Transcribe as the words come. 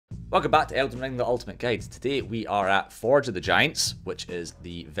Welcome back to Elden Ring, the Ultimate Guide. Today we are at Forge of the Giants, which is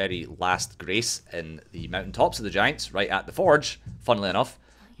the very last grace in the mountaintops of the Giants, right at the Forge, funnily enough.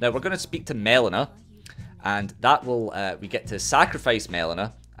 Now we're going to speak to Melina, and that will, we get to sacrifice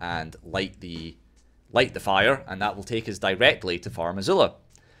Melina and light the fire, and that will take us directly to Farum Azula.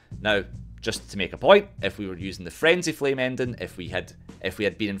 Now, just to make a point, if we were using the Frenzy Flame ending, if we had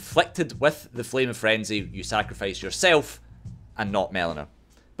been inflicted with the Flame of Frenzy, you sacrifice yourself and not Melina.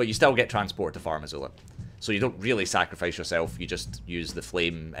 But you still get transported to Farum Azula. So you don't really sacrifice yourself, you just use the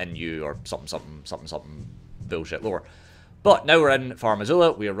flame in you or something bullshit lore. But now we're in Farum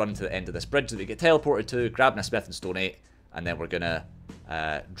Azula, we are running to the end of this bridge that we get teleported to, grabbing a Smith and Stone 8, and then we're gonna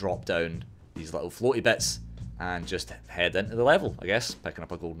drop down these little floaty bits and just head into the level, I guess, picking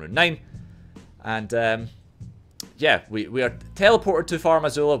up a Golden Rune 9. And yeah, we are teleported to Farum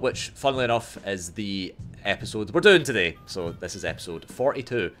Azula, which, funnily enough, is the episode we're doing today. So this is episode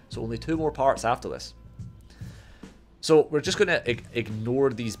 42, so only 2 more parts after this. So we're just going to ignore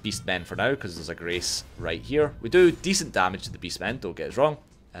these beastmen for now, because there's a grace right here. We do decent damage to the beastmen, don't get us wrong,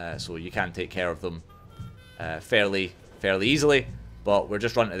 so you can take care of them fairly easily, but we're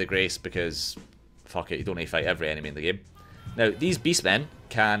just running to the grace because, fuck it, you don't need to fight every enemy in the game. Now, these beastmen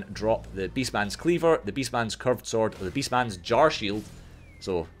can drop the beastman's cleaver, the beastman's curved sword, or the beastman's jar shield.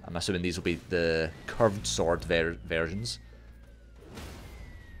 So I'm assuming these will be the curved sword versions.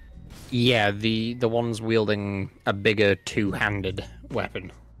 Yeah, the ones wielding a bigger two-handed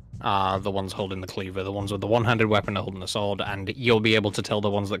weapon are the ones holding the cleaver. The ones with the one-handed weapon are holding the sword, and you'll be able to tell the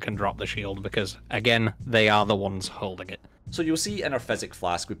ones that can drop the shield because, again, they are the ones holding it. So you'll see in our physic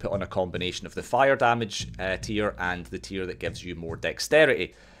flask we put on a combination of the fire damage tier and the tier that gives you more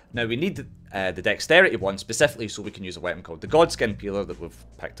dexterity. Now we need the dexterity one specifically so we can use a weapon called the Godskin Peeler that we've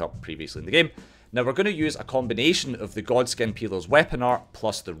picked up previously in the game. Now we're going to use a combination of the Godskin Peeler's weapon art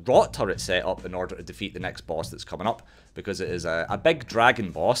plus the Rot Turret setup in order to defeat the next boss that's coming up, because it is a big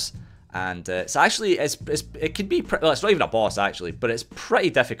dragon boss, and it's actually, it can be, well, it's not even a boss actually, but it's pretty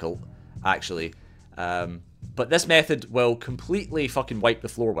difficult actually. But this method will completely fucking wipe the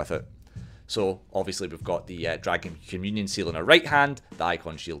floor with it. So, obviously, we've got the Dragon Communion Seal in our right hand, the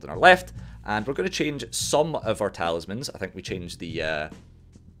Icon Shield in our left, and we're going to change some of our talismans. I think we changed the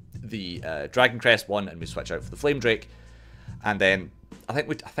Dragon Crest one, and we switch out for the Flame Drake. And then, I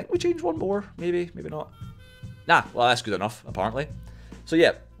think we changed one more, maybe not. Nah, well, that's good enough, apparently. So,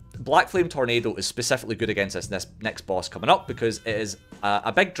 yeah, Black Flame Tornado is specifically good against this next boss coming up, because it is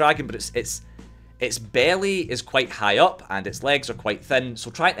a big dragon, but its belly is quite high up and its legs are quite thin, so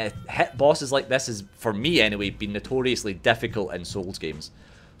trying to hit bosses like this is, for me anyway, been notoriously difficult in Souls games.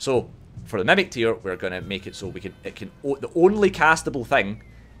 So for the Mimic tier, we're going to make it so the only castable thing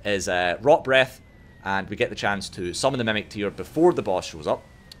is Rot Breath, and we get the chance to summon the Mimic tier before the boss shows up.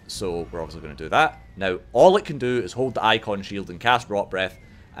 So we're obviously going to do that. Now all it can do is hold the Icon Shield and cast Rot Breath,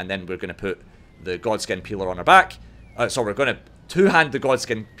 and then we're going to put the Godskin Peeler on our back. So we're going to two-hand the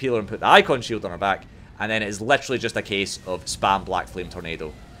Godskin Peeler and put the Icon Shield on our back, and then it is literally just a case of spam Black Flame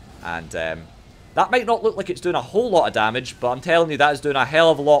Tornado. And that might not look like it's doing a whole lot of damage, but I'm telling you that is doing a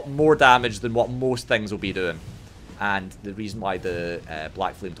hell of a lot more damage than what most things will be doing. And the reason why the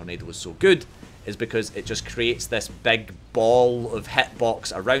Black Flame Tornado is so good is because it just creates this big ball of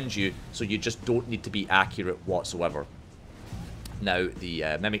hitbox around you, so you just don't need to be accurate whatsoever. Now,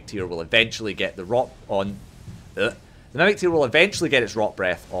 the Mimic tier will eventually get the Rot on... The Mimic tier will eventually get its Rot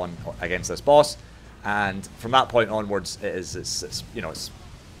Breath on against this boss, and from that point onwards, it's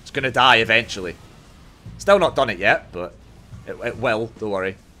going to die eventually. Still not done it yet, but it will. Don't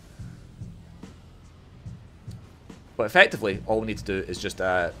worry. But effectively, all we need to do is just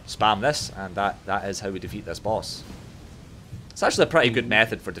spam this, and that is how we defeat this boss. It's actually a pretty good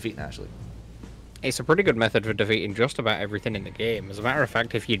method for defeating it, actually. It's a pretty good method for defeating just about everything in the game. As a matter of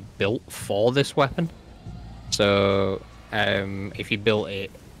fact, if you'd built for this weapon, so if you built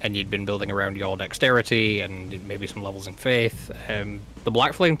it and you'd been building around your dexterity and maybe some levels in faith, the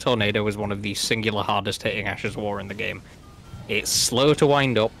Black Flame Tornado is one of the singular hardest hitting Ashes of War in the game. It's slow to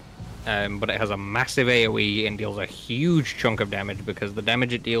wind up, but it has a massive AoE and deals a huge chunk of damage because the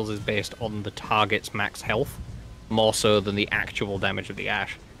damage it deals is based on the target's max health, more so than the actual damage of the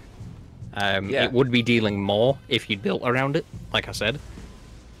Ash. Yeah. It would be dealing more if you'd built around it, like I said,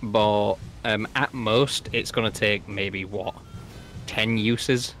 but at most it's going to take maybe, what, 10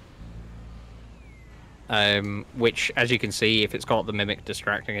 uses? Which, as you can see, if it's got the Mimic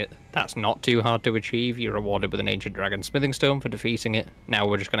distracting it, that's not too hard to achieve. You're rewarded with an Ancient Dragon Smithing Stone for defeating it. Now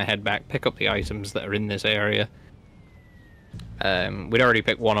we're just going to head back, pick up the items that are in this area. We'd already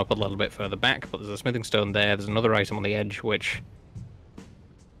picked one up a little bit further back, but there's a Smithing Stone there. There's another item on the edge, which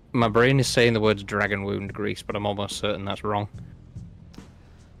My brain is saying the words dragon wound grease, but I'm almost certain that's wrong.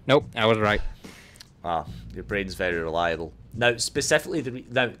 Nope, I was right. Ah, your brain's very reliable. Now, specifically,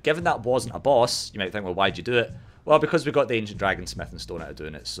 now, given that wasn't a boss, you might think, well, why'd you do it? Well, because we got the Ancient Dragon Smith and Stone out of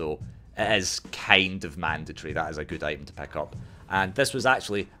doing it, so it is kind of mandatory. That is a good item to pick up. And this was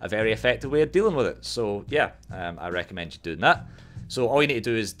actually a very effective way of dealing with it. So, yeah, I recommend you doing that. So, all you need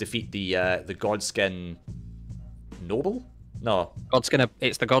to do is defeat the Godskin Noble? No.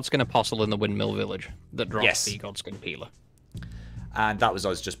 It's the Godskin Apostle in the Windmill Village that drops the Godskin Peeler. And that was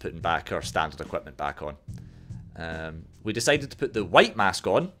us just putting back our standard equipment back on. We decided to put the white mask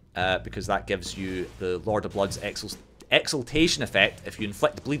on, because that gives you the Lord of Blood's exaltation effect. If you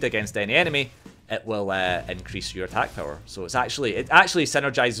inflict bleed against any enemy, it will increase your attack power. So it actually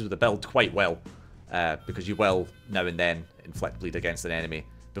synergizes with the build quite well, because you will now and then inflict bleed against an enemy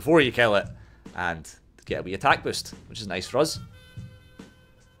before you kill it, and get a wee attack boost, which is nice for us.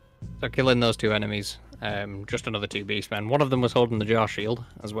 So killing those two enemies, just another two beastmen. One of them was holding the jar shield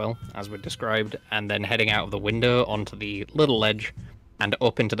as well, as we described, and then heading out of the window onto the little ledge and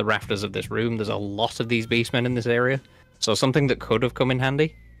up into the rafters of this room. There's a lot of these beastmen in this area, so something that could have come in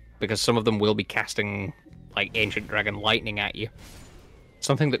handy, because some of them will be casting like ancient dragon lightning at you.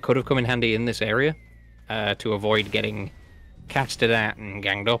 Something that could have come in handy in this area to avoid getting casted at and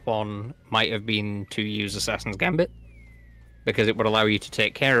ganged up on might have been to use Assassin's Gambit, because it would allow you to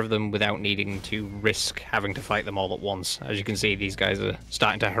take care of them without needing to risk having to fight them all at once. As you can see, these guys are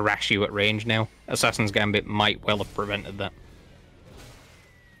starting to harass you at range now. Assassin's Gambit might well have prevented that.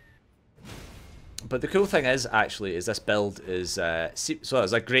 But the cool thing is, actually, is this build is so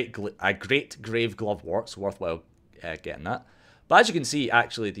there's a great Grave Glove work, so worthwhile getting that. But as you can see,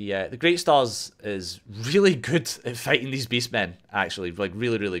 actually, the Great Stars is really good at fighting these beastmen. Actually, like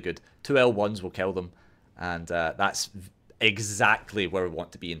really good. 2 L1s will kill them, and that's exactly where we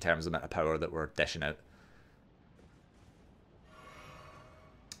want to be in terms of the amount of power that we're dishing out.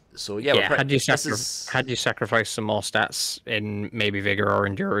 So yeah, had you sacrificed some more stats in maybe Vigor or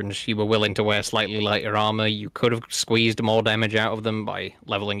Endurance, you were willing to wear slightly lighter armor, you could have squeezed more damage out of them by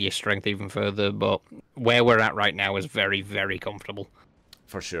leveling your strength even further, but where we're at right now is very, very comfortable.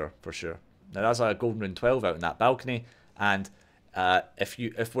 For sure. Now that's a Golden Rune 12 out in that balcony, and if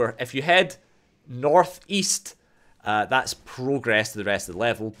you head northeast, that's progress to the rest of the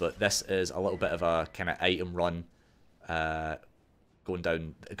level, but this is a little bit of a kind of item run, going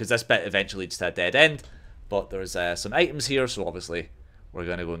down, because this bit eventually just had a dead end, but there's some items here, so obviously we're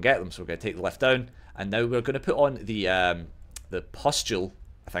going to go and get them. So we're going to take the lift down, and now we're going to put on the pustule,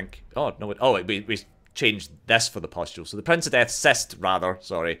 I think. Oh no, we changed this for the pustule. So the Prince of Death cyst, rather,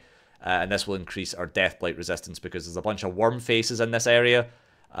 sorry, and this will increase our death blight resistance, because there's a bunch of worm faces in this area,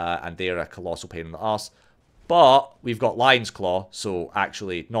 and they're a colossal pain in the arse. But we've got Lion's Claw, so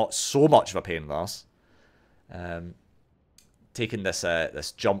actually not so much of a pain in the arse. Taking this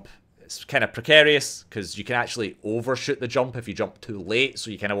this jump, it's kind of precarious, because you can actually overshoot the jump if you jump too late,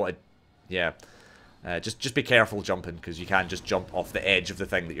 so you kind of want to, just be careful jumping, because you can't just jump off the edge of the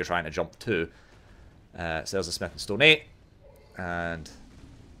thing that you're trying to jump to. So there's a Smith and Stone 8, and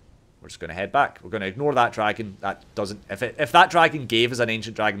we're just going to head back. We're going to ignore that dragon. That doesn't, if that dragon gave us an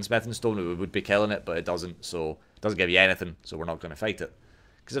Ancient Dragon Smith and Stone, we would be killing it, but it doesn't, so it doesn't give you anything, so we're not going to fight it.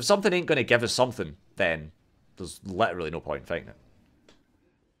 Because if something ain't going to give us something, then there's literally no point in fighting it.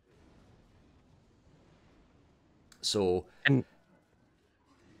 So, and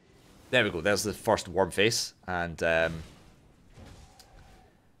there we go. There's the first worm face, and I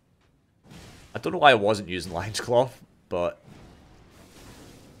don't know why I wasn't using Lion's Claw, but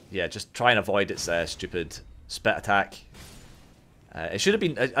yeah, just try and avoid its stupid spit attack. It should have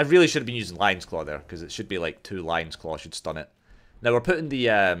been. I really should have been using Lion's Claw there, because it should be like 2 Lion's Claw should stun it. Now we're putting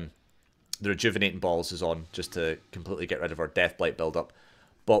the rejuvenating balls is on, just to completely get rid of our death blight build-up.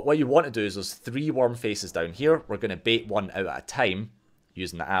 But what you want to do is there's 3 worm faces down here. We're going to bait one out at a time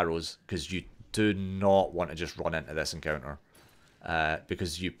using the arrows, because you do not want to just run into this encounter,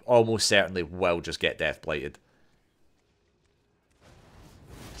 because you almost certainly will just get death blighted.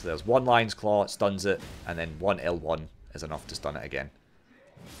 So there's 1 Lion's Claw, it stuns it, and then 1 L1 is enough to stun it again.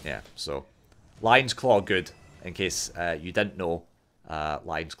 Yeah, so Lion's Claw good, in case you didn't know.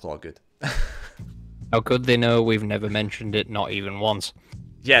 Lion's Claw good. How could they know? We've never mentioned it, not even once.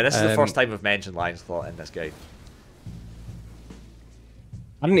 Yeah, this is the first time we've mentioned Lion's Claw in this guide.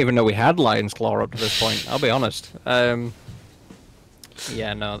 I didn't even know we had Lion's Claw up to this point, I'll be honest.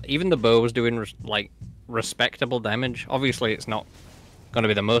 Yeah, no, even the bow was doing respectable damage. Obviously it's not going to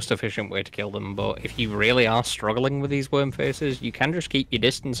be the most efficient way to kill them, but if you really are struggling with these worm faces, you can just keep your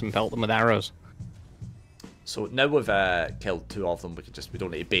distance and pelt them with arrows. So now we've killed 2 of them, we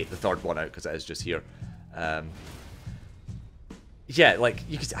don't need to bait the 3rd one out because it is just here. Yeah, like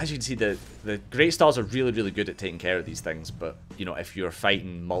as you can see, the Great Stars are really, really good at taking care of these things. But you know, if you're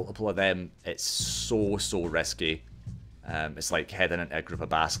fighting multiple of them, it's so risky. It's like heading into a group of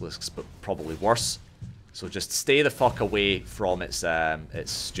basilisks, but probably worse. So just stay the fuck away from its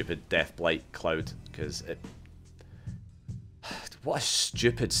stupid Death Blight cloud, because it. What a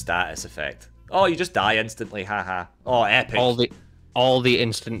stupid status effect. Oh, you just die instantly, haha. Oh, epic. All the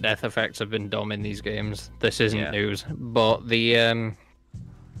instant death effects have been dumb in these games. This isn't news, but the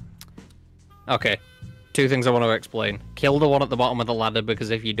okay, 2 things I want to explain. Kill the one at the bottom of the ladder, because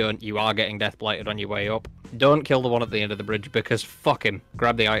if you don't, you are getting death blighted on your way up. Don't kill the one at the end of the bridge, because fuck him.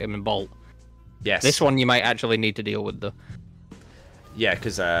 Grab the item and bolt. Yes. This one you might actually need to deal with though. Yeah,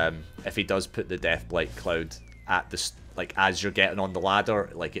 because if he does put the death blight cloud at the like as you're getting on the ladder,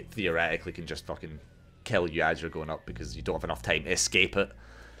 like it theoretically can just fucking kill you as you're going up because you don't have enough time to escape it.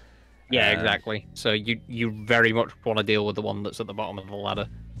 Yeah, exactly. So you very much want to deal with the one that's at the bottom of the ladder.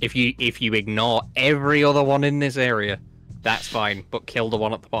 If you ignore every other one in this area, that's fine. But kill the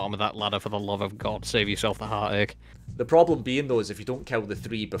one at the bottom of that ladder for the love of God. Save yourself the heartache. The problem being though is if you don't kill the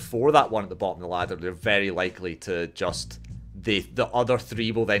 3 before that one at the bottom of the ladder, they're very likely to just the other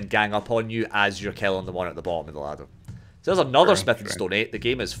 3 will then gang up on you as you're killing the one at the bottom of the ladder. So there's another Smith and Stone 8. The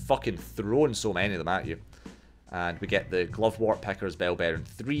game is fucking throwing so many of them at you. And we get the Glovewort Pickers Bellbearing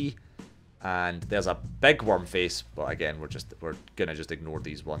 3. And there's a big worm face, but again, we're gonna just ignore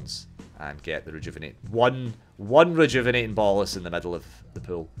these ones and get the rejuvenate. One rejuvenating bolus in the middle of the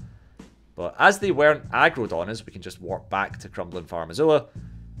pool. But as they weren't aggroed on us, we can just warp back to Crumbling Farum Azula.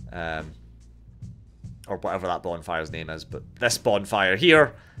 Or whatever that bonfire's name is, but this bonfire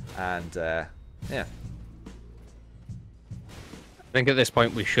here. And yeah. I think at this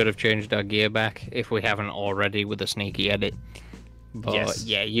point we should have changed our gear back, if we haven't already, with a sneaky edit. But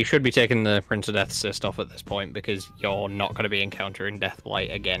yeah, you should be taking the Prince of Death cyst off at this point, because you're not going to be encountering Death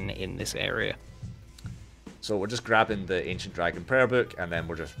Blight again in this area. So we're just grabbing the Ancient Dragon Prayer Book, and then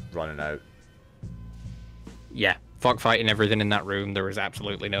we're just running out. Yeah, fuck fighting everything in that room, there is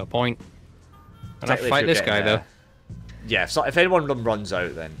absolutely no point. And I Particularly fight this guy, though. Yeah, so if anyone runs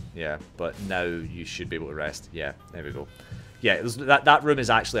out, then yeah. But now you should be able to rest. Yeah, there we go. Yeah, that room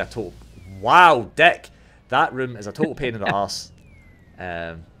is actually a total... Wow, Dick! That room is a total pain in the arse.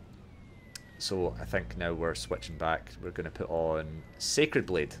 So I think now we're switching back. We're going to put on Sacred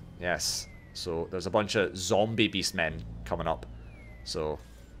Blade. Yes. So there's a bunch of zombie beastmen coming up. So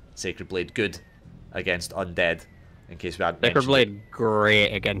Sacred Blade good against undead. In case we hadn't mentioned Sacred Blade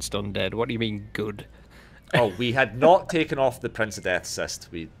great against undead. What do you mean good? Oh, we had not taken off the Prince of Death cyst.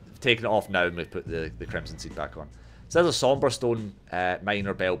 We've taken it off now and we've put the Crimson Seed back on. So there's a Somber Stone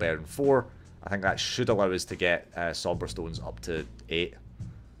Minor Bellbearing 4. I think that should allow us to get Somber Stones up to 8.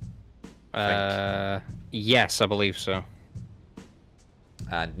 Yes, I believe so.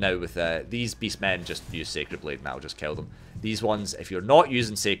 And now with these Beastmen, just use Sacred Blade and that'll just kill them. These ones, if you're not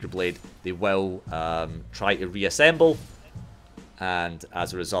using Sacred Blade, they will try to reassemble. And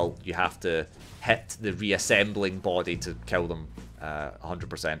as a result, you have to hit the reassembling body to kill them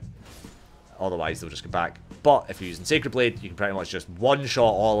 100%. Otherwise, they'll just come back. But if you're using Sacred Blade, you can pretty much just one-shot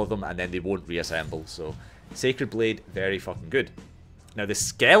all of them and then they won't reassemble. So, Sacred Blade, very fucking good. Now, the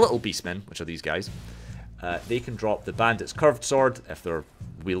Skeletal Beastmen, which are these guys, they can drop the Bandit's Curved Sword if they're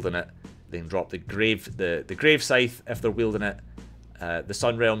wielding it. They can drop the Grave Scythe if they're wielding it. The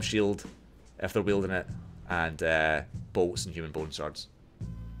Sunrealm Shield if they're wielding it. And bolts and Human Bone Swords.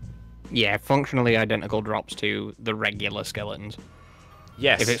 Yeah, functionally identical drops to the regular skeletons.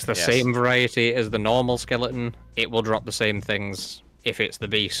 Yes. If it's the same variety as the normal skeleton, it will drop the same things if it's the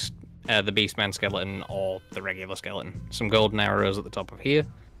Beastman skeleton or the regular skeleton. Some golden arrows at the top of here.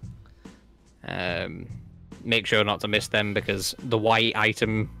 Make sure not to miss them because the white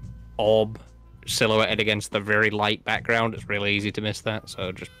item orb silhouetted against the very light background, it's really easy to miss that,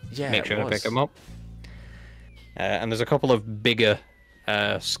 so just make sure to pick them up. And there's a couple of bigger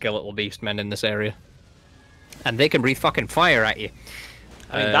skeletal beastmen in this area. And they can breathe fucking fire at you.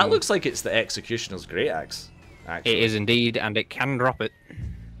 I mean, that looks like it's the Executioner's Great Axe, actually. It is indeed, and it can drop it.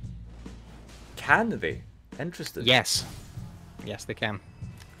 Can they? Interesting. Yes. Yes, they can.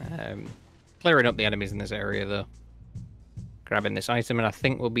 Clearing up the enemies in this area, though. Grabbing this item, and I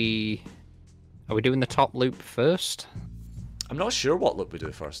think we'll be... Are we doing the top loop first? I'm not sure what loop we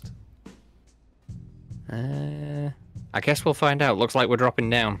do first. I guess we'll find out. Looks like we're dropping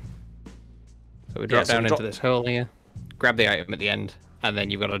down. So we drop down into this hole here. Grab the item at the end. And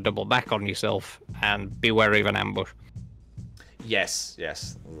then you've got to double back on yourself and be wary of an ambush. Yes,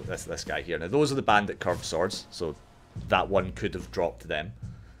 yes. This guy here. Now, those are the bandit curved swords, so that one could have dropped them.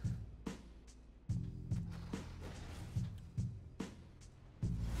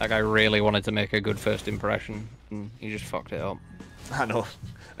 That guy really wanted to make a good first impression, and he just fucked it up. I know.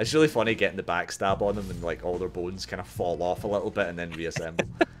 It's really funny getting the backstab on them and like all their bones kind of fall off a little bit and then reassemble.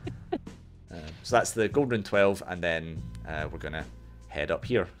 So that's the Golden Rune 12, and then we're going to head up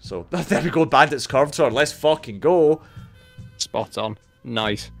here. So there we go, Bandit's Curved Sword. Let's fucking go. Spot on.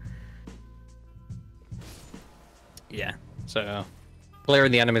 Nice. Yeah, so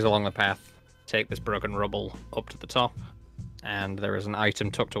clearing the enemies along the path, take this broken rubble up to the top, and there is an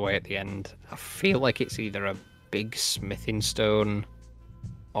item tucked away at the end. I feel like it's either a big smithing stone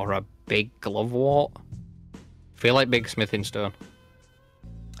or a big glove wart. Feel like big smithing stone.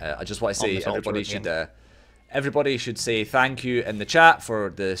 I just want to say everybody should say thank you in the chat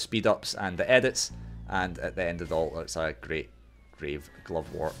for the speed ups and the edits, and at the end of the altar it's a great grave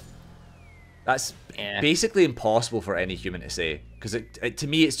glove wart. That's basically impossible for any human to say, because to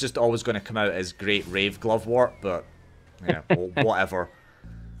me it's just always going to come out as great rave glove wart, but yeah, well, whatever.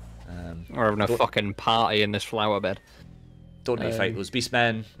 We're having a fucking party in this flower bed. Don't need to fight those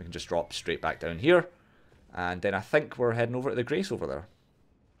beastmen. We can just drop straight back down here, and then I think we're heading over to the Grace over there.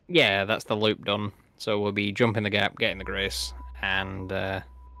 Yeah, that's the loop done. So we'll be jumping the gap, getting the Grace, and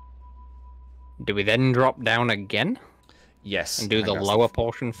do we then drop down again? Yes. And do the lower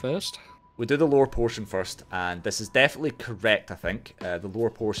portion first? We do the lower portion first, and this is definitely correct, I think. The lower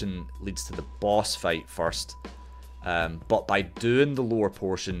portion leads to the boss fight first. But by doing the lower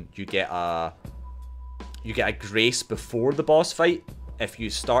portion, you get a grace before the boss fight. If you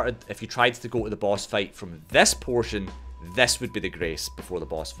tried to go to the boss fight from this portion, this would be the grace before the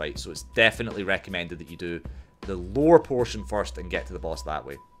boss fight. So it's definitely recommended that you do the lower portion first and get to the boss that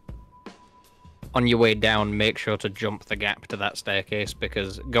way. On your way down, make sure to jump the gap to that staircase,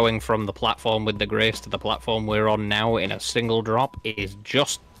 because going from the platform with the Grace to the platform we're on now in a single drop is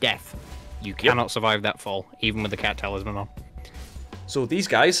just death. You cannot survive that fall, even with the cat talisman on. So these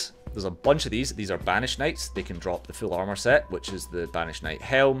guys, there's a bunch of these. These are Banished Knights. They can drop the full armor set, which is the Banished Knight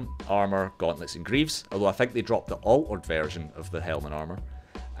helm, armor, gauntlets, and greaves. Although I think they dropped the altered version of the helm and armor.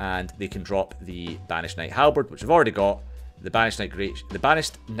 And they can drop the Banished Knight halberd, which we've already got, the Banished Knight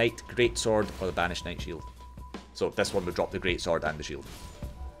Greatsword, or the Banished Knight Shield. So this one would drop the Greatsword and the Shield.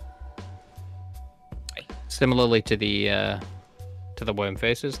 Similarly to the worm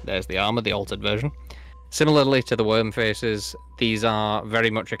faces, there's the armor, the altered version. Similarly to the worm faces, these are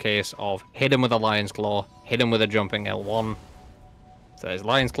very much a case of hit him with a Lion's Claw, hit him with a jumping L1. So there's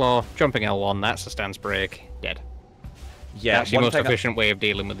Lion's Claw, jumping L1, that's a stance break, dead. Yeah, that's the most efficient way of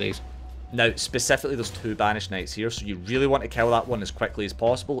dealing with these. Now, specifically, there's two Banished Knights here, so you really want to kill that one as quickly as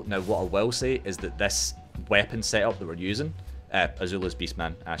possible. Now, what I will say is that this weapon setup that we're using, Azula's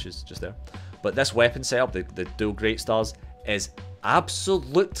Beastman, Ashes, just there, but this weapon setup, the dual Great Stars, is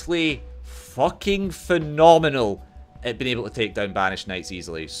absolutely fucking phenomenal at being able to take down Banished Knights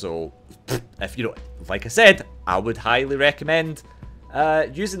easily. So, if you know, like I said, I would highly recommend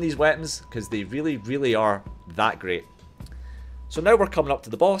using these weapons, because they really, really are that great. So now we're coming up to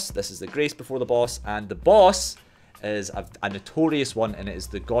the boss. This is the Grace before the boss, and the boss is a notorious one, and it is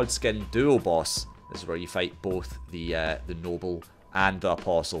the Godskin duo boss. This is where you fight both the noble and the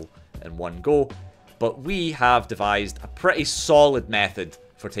apostle in one go. But we have devised a pretty solid method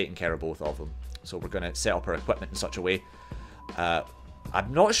for taking care of both of them. So we're going to set up our equipment in such a way. I'm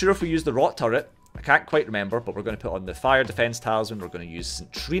not sure if we use the rot turret. I can't quite remember, but we're going to put on the fire defense talisman. We're going to use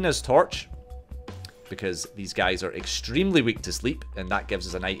St. Trina's torch, because these guys are extremely weak to sleep, and that gives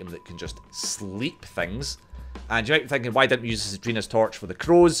us an item that can just sleep things. And you might be thinking, why didn't we use St. Trina's torch for the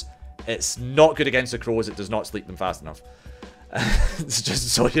crows? It's not good against the crows. It does not sleep them fast enough. It's just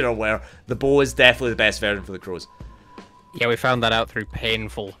so you're aware. The bow is definitely the best version for the crows. Yeah, we found that out through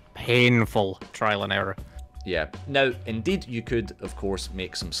painful trial and error. Yeah. Now, indeed, you could, of course,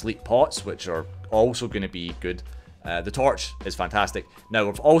 make some sleep pots, which are also going to be good. The torch is fantastic. Now,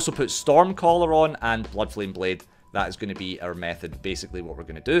 we've also put Stormcaller on and Bloodflame Blade. That is going to be our method. Basically, what we're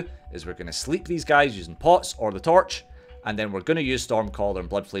going to do is we're going to sleep these guys using pots or the torch, and then we're going to use Stormcaller and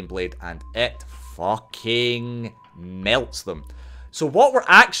Bloodflame Blade, and it fucking melts them. So what we're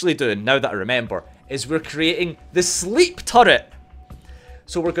actually doing, now that I remember, is we're creating the sleep turret.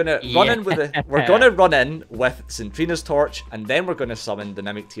 So we're gonna run in with St. Trina's torch, and then we're gonna summon the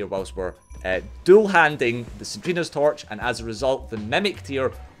Mimic Tier whilst we're dual-handing the St. Trina's torch, and as a result, the Mimic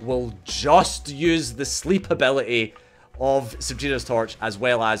Tier will just use the sleep ability of St. Trina's torch as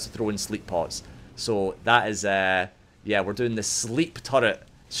well as throwing sleep pots. So that is, yeah, we're doing the sleep turret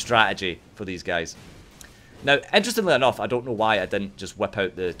strategy for these guys. Now, interestingly enough, I don't know why I didn't just whip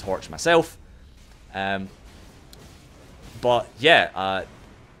out the torch myself. But yeah,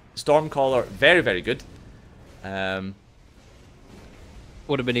 Stormcaller, very, very good.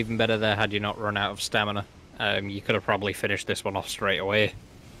 Would have been even better there had you not run out of stamina. You could have probably finished this one off straight away.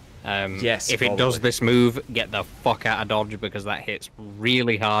 Yes, if it does this move, get the fuck out of dodge, because that hits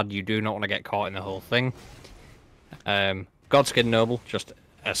really hard. You do not want to get caught in the whole thing. Godskin Noble, just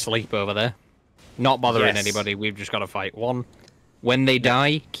asleep over there. Not bothering anybody, we've just got to fight one. When they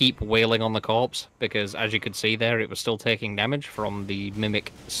die, keep wailing on the corpse, because as you could see there, it was still taking damage from the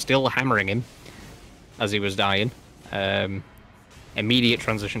Mimic still hammering him as he was dying. Immediate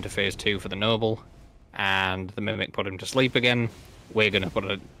transition to phase 2 for the Noble, and the Mimic put him to sleep again. We're going to put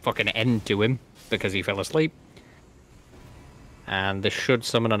a fucking end to him, because he fell asleep. And this should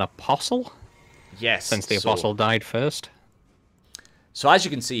summon an Apostle? Yes. Since the Apostle died first. So as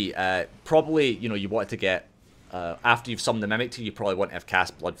you can see, probably, you know, you wanted to get, after you've summoned the Mimic Tier, you probably want to have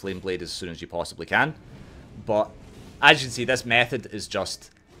cast Bloodflame Blade as soon as you possibly can. But as you can see, this method is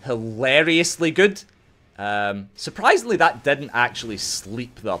just hilariously good. Surprisingly, that didn't actually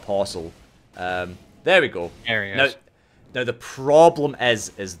sleep the Apostle. There we go. There he is. Now the problem is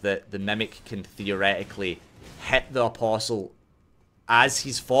that the Mimic can theoretically hit the Apostle as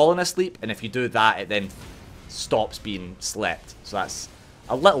he's fallen asleep, and if you do that, it then stops being slept. So that's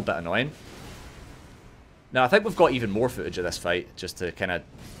a little bit annoying. Now I think we've got even more footage of this fight, just to kind of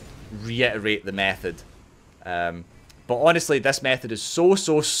reiterate the method. But honestly, this method is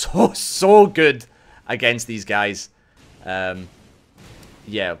so good against these guys.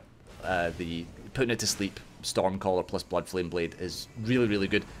 Yeah, the putting it to sleep Stormcaller plus Bloodflame Blade is really, really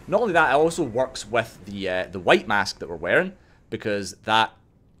good. Not only that, it also works with the white mask that we're wearing, because that,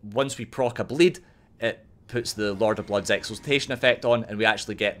 once we proc a bleed, it puts the Lord of Blood's exaltation effect on, and we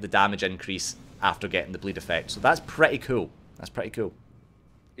actually get the damage increase after getting the bleed effect. So that's pretty cool. That's pretty cool.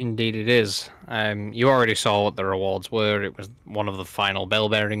 Indeed it is. You already saw what the rewards were. It was one of the final bell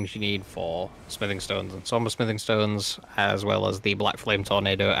bearings you need for smithing stones and somber smithing stones, as well as the Black Flame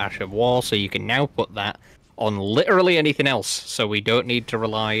Tornado Ash of War, so you can now put that on literally anything else, so we don't need to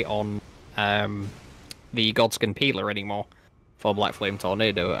rely on the Godskin Peeler anymore for Black Flame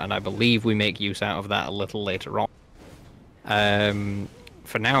Tornado, and I believe we make use out of that a little later on.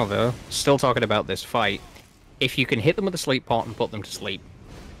 For now, though, still talking about this fight, if you can hit them with a sleep pot and put them to sleep,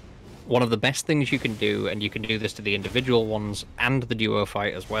 one of the best things you can do, and you can do this to the individual ones and the duo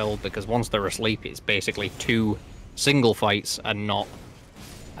fight as well, because once they're asleep, it's basically 2 single fights and not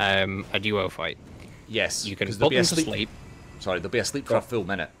a duo fight. Yes, you can put them to sleep. Sorry, they'll be asleep for a full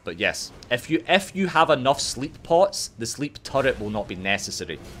minute, but yes, if you have enough sleep pots, the sleep turret will not be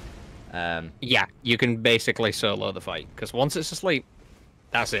necessary. Yeah, you can basically solo the fight, because once it's asleep,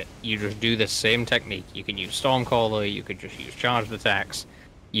 that's it. You just do the same technique. You can use Stormcaller, you could just use charged attacks,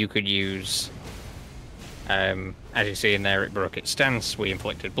 you could use, as you see in there, it broke its stance, we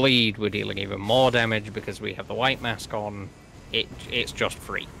inflicted bleed, we're dealing even more damage because we have the white mask on. It's just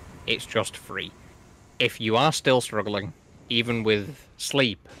free. It's just free. If you are still struggling, even with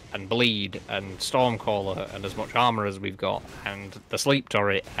sleep and bleed and Stormcaller and as much armor as we've got and the sleep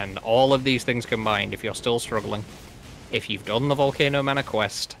turret and all of these things combined, if you're still struggling, if you've done the Volcano Mana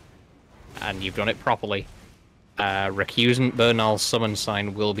quest and you've done it properly, Recusant Bernal's summon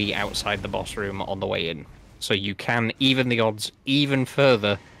sign will be outside the boss room on the way in. So you can even the odds even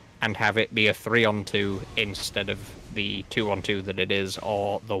further and have it be a 3-on-2 instead of the 2-on-2 that it is,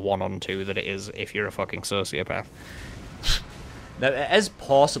 or the 1-on-2 that it is if you're a fucking sociopath. Now, it is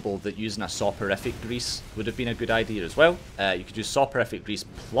possible that using a Soporific Grease would have been a good idea as well. You could use Soporific Grease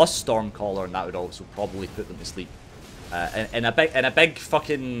plus Stormcaller, and that would also probably put them to sleep. In a big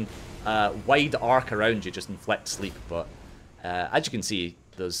fucking wide arc around you, just inflict sleep. But as you can see,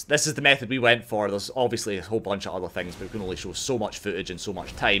 this is the method we went for. There's obviously a whole bunch of other things, but we can only show so much footage in so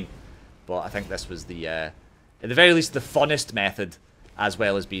much time. But I think this was the, at the very least, the funnest method, as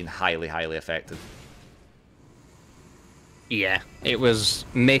well as being highly, highly effective. Yeah, it was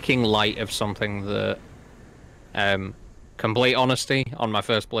making light of something that, complete honesty, on my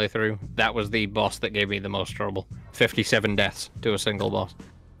first playthrough, that was the boss that gave me the most trouble. 57 deaths to a single boss.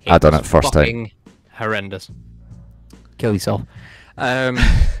 I done it first time. Fucking horrendous. Kill yourself. No,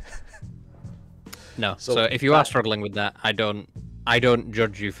 so if you are struggling with that, I don't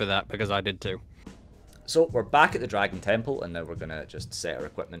judge you for that, because I did too. So we're back at the Dragon Temple, and now we're gonna just set our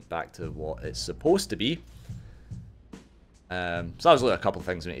equipment back to what it's supposed to be. So that was like a couple of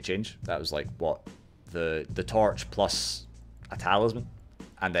things we need to change. That was like what the torch plus a talisman,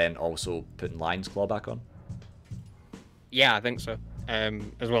 and then also putting Lion's Claw back on. Yeah, I think so.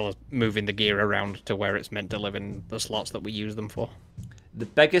 as well as moving the gear around to where it's meant to live in the slots that we use them for. The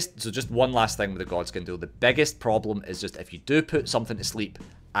biggest, so just one last thing with the Godskin Duel, the biggest problem is just if you do put something to sleep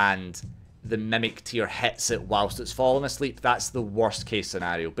and the Mimic tier hits it whilst it's falling asleep, that's the worst case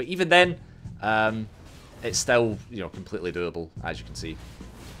scenario. But even then, it's still, you know, completely doable, as you can see.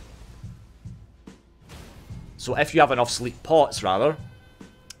 So if you have enough sleep pots, rather,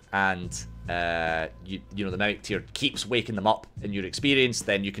 and you know the Mimic tier keeps waking them up in your experience,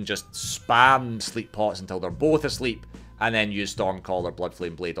 then you can just spam sleep pots until they're both asleep, and then use Stormcall or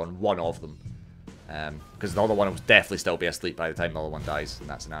Bloodflame Blade on one of them. Because the other one will definitely still be asleep by the time the other one dies in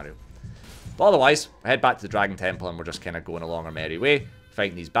that scenario. But otherwise, we head back to the Dragon Temple and we're just kind of going along our merry way,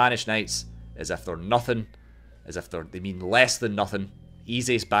 fighting these Banished Knights as if they're nothing, as if they mean less than nothing.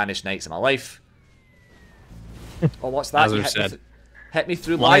 Easiest Banished Knights in my life. Oh, what's that? As we've said. Hit me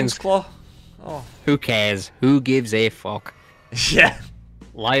through Lion's Claw? Oh. Who cares? Who gives a fuck? Yeah.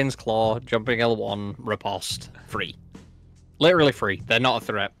 Lion's Claw, Jumping L1, Riposte, free. Literally free. They're not a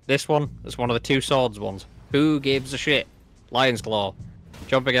threat. This one is one of the 2 swords ones. Who gives a shit? Lion's Claw,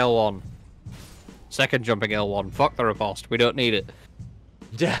 Jumping L1. Second Jumping L1. Fuck the Riposte. We don't need it.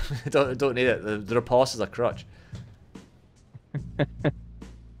 Yeah, don't need it. The Riposte is a crutch. Yeah,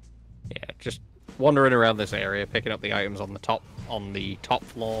 just wandering around this area, picking up the items on the top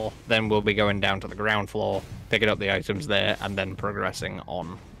floor. Then we'll be going down to the ground floor, picking up the items there, and then progressing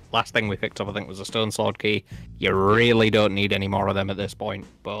on. Last thing we picked up, I think, was a Stone Sword Key. You really don't need any more of them at this point,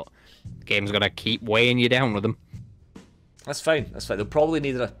 but the game's gonna keep weighing you down with them. That's fine. That's fine. They'll probably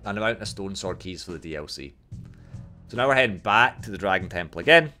need an amount of Stone Sword Keys for the DLC. So now we're heading back to the Dragon Temple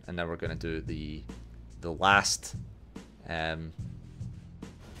again, and now we're going to do the last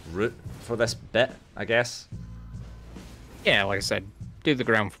route for this bit, I guess. Yeah, like I said, do the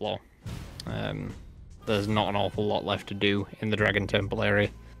ground floor. There's not an awful lot left to do in the Dragon Temple area.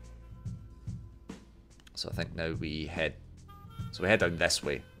 So I think now we head down this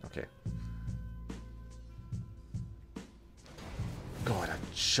way. Okay. God, I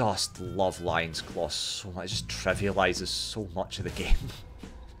just love Lion's Claw so much. It just trivializes so much of the game.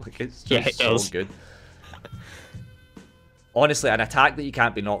 Like, it's just so good. Honestly, an attack that you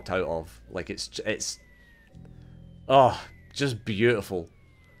can't be knocked out of. Like, it's oh, just beautiful.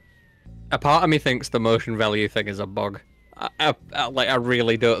 A part of me thinks the motion value thing is a bug. I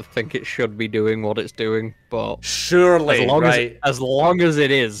really don't think it should be doing what it's doing, but surely, as long as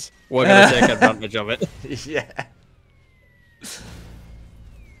it is, we're gonna take advantage of it. Yeah.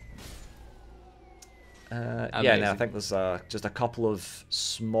 Yeah, no, I think there's just a couple of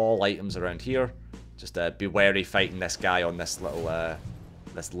small items around here. Just be wary fighting this guy on this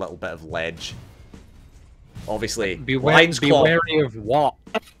little bit of ledge. Obviously, Lion's Claw. Be wary of what?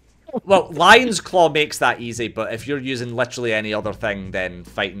 Well, Lion's Claw makes that easy, but if you're using literally any other thing, then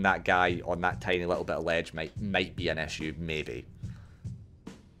fighting that guy on that tiny little bit of ledge might be an issue, maybe.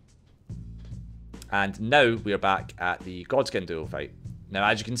 And now we're back at the Godskin Duel fight. Now,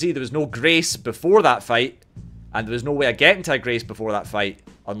 as you can see, there was no grace before that fight, and there was no way of getting to a grace before that fight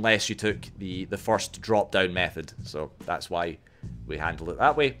unless you took the first drop-down method. So that's why we handled it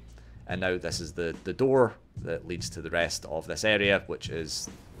that way. And now this is the door that leads to the rest of this area, which is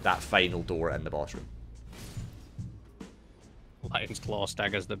that final door in the boss room. Lion's Claw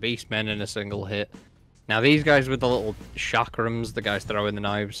staggers the Beastmen in a single hit. Now these guys with the little chakrams, the guys throwing the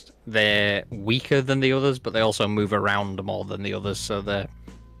knives, they're weaker than the others, but they also move around more than the others, so they're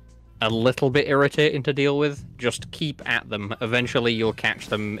a little bit irritating to deal with. Just keep at them. Eventually you'll catch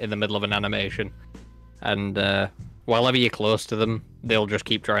them in the middle of an animation. And whilever you're close to them, they'll just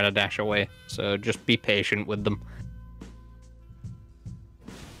keep trying to dash away. So just be patient with them.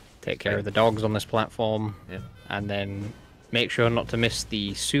 Take care of the dogs on this platform. Yeah. And then make sure not to miss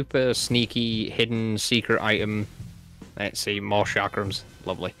the super sneaky hidden secret item. Let's see, more chakrams.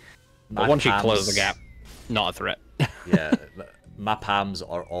 Lovely. But once you close the gap, not a threat. Yeah, my palms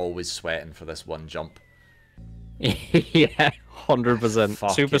are always sweating for this one jump. Yeah,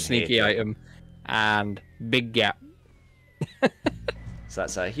 100%. Super sneaky hate it. item. And big gap. So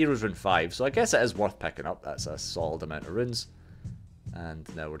that's a Hero's Rune 5. So I guess it is worth picking up. That's a solid amount of runes. And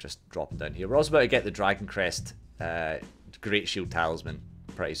now we're just dropping down here. We're also about to get the Dragon Crest Great Shield Talisman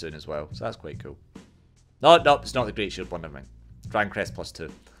pretty soon as well. So that's quite cool. No, it's not the Great Shield one, never mind. Dragon Crest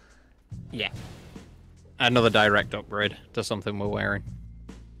 +2. Yeah. Another direct upgrade to something we're wearing.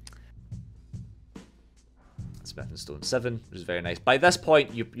 Smith and Stone 7, which is very nice. By this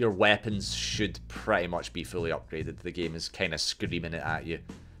point, your weapons should pretty much be fully upgraded. The game is kind of screaming it at you.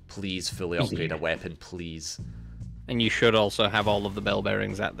 Please fully upgrade a weapon, please. And you should also have all of the bell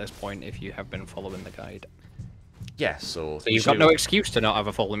bearings at this point if you have been following the guide. Yeah, so you've got no excuse to not have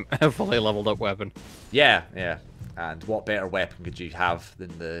a fully leveled up weapon. Yeah, yeah. And what better weapon could you have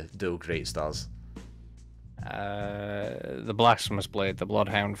than the dual great stars? The Blasphemous Blade, the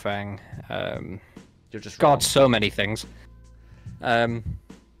Bloodhound Fang. You're just God, wrong. so many things. Nah,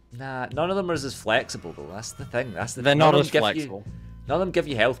 none of them are as flexible though. That's the thing. That's the. They're not as flexible. None of them give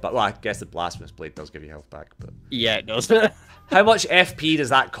you health back. Well, I guess the Blasphemous Blade does give you health back, but yeah, it does. how much FP does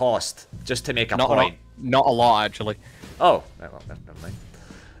that cost just to make a point? Not a lot, actually. Oh, well, never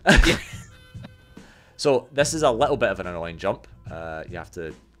mind. So this is a little bit of an annoying jump. You have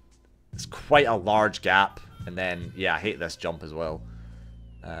to. It's quite a large gap, and then yeah, I hate this jump as well.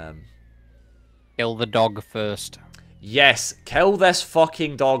 Kill the dog first. Yes, kill this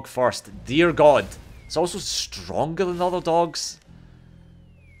fucking dog first. Dear God, it's also stronger than other dogs.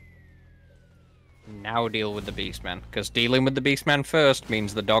 Now deal with the Beastman, because dealing with the Beastman first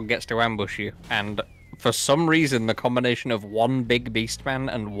means the dog gets to ambush you, and for some reason the combination of one big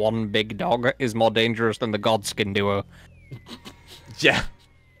Beastman and one big dog is more dangerous than the Godskin duo. Yeah,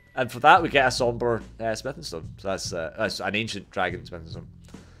 and for that we get a somber smithing stone. So that's an ancient dragon smithing stone.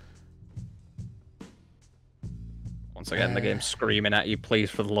 Once again, the game's screaming at you, please,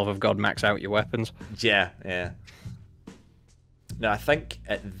 for the love of God, max out your weapons. Yeah, yeah. Now, I think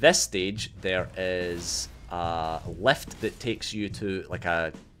at this stage, there is a lift that takes you to, like,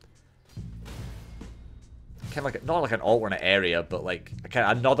 a... kind of like, not like an alternate area, but, like,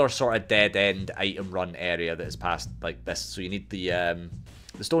 another sort of dead-end item run area that is past, like, this. So you need the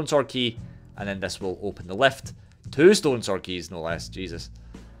Stone Sword key, and then this will open the lift. 2 Stone Sword keys, no less. Jesus.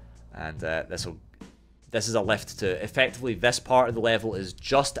 And this is a lift to, effectively, this part of the level is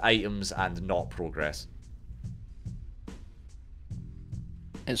just items and not progress.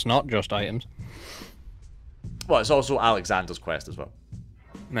 It's not just items. Well, it's also Alexander's quest as well.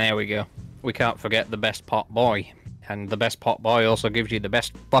 There we go. We can't forget the best pot boy. And the best pot boy also gives you the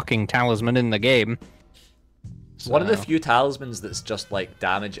best fucking talisman in the game. So... one of the few talismans that's just like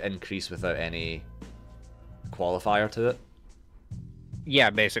damage increase without any qualifier to it.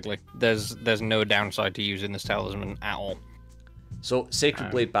 Yeah, basically. There's no downside to using this talisman at all. So, Sacred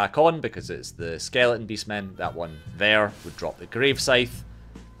Blade back on, because it's the Skeleton Beastmen. That one there would drop the Grave Scythe,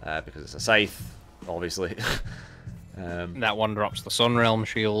 because it's a scythe, obviously. That one drops the Sunrealm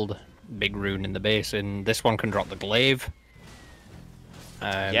Shield, big rune in the basin. This one can drop the Glaive.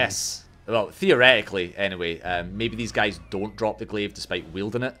 Yes. Well, theoretically, anyway. Maybe these guys don't drop the Glaive despite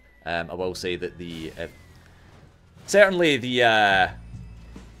wielding it. I will say that the... certainly the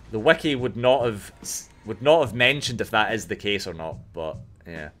wiki would not have mentioned if that is the case or not, but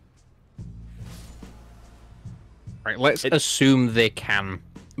yeah. Right, let's assume they can,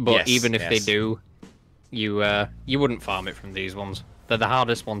 but yes, even if yes. they do, you wouldn't farm it from these ones. They're the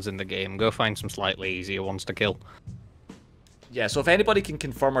hardest ones in the game. Go find some slightly easier ones to kill. Yeah, so if anybody can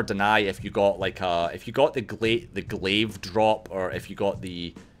confirm or deny if you got like the glaive drop, or if you got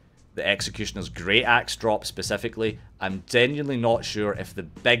the Executioner's Great Axe drop specifically, I'm genuinely not sure if the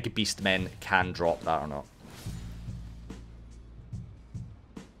big Beastmen can drop that or not.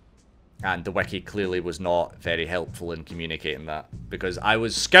 And the wiki clearly was not very helpful in communicating that, because I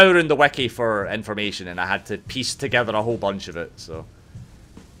was scouring the wiki for information and I had to piece together a whole bunch of it, so...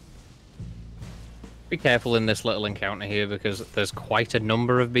 Be careful in this little encounter here, because there's quite a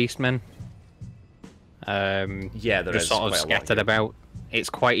number of Beastmen. Yeah, there is just sort of quite scattered about. It's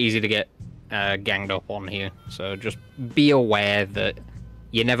quite easy to get ganged up on here, so just be aware that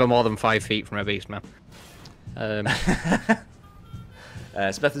you're never more than 5 feet from a Beastman.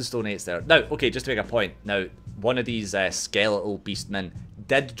 Smith and Stone 8's there. Now, okay, just to make a point. Now, one of these skeletal beastmen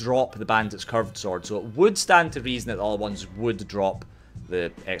did drop the Bandit's Curved Sword, so it would stand to reason that the other ones would drop the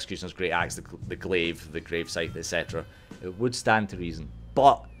Executioner's Great Axe, the Glaive, the Grave Scythe, etc. It would stand to reason.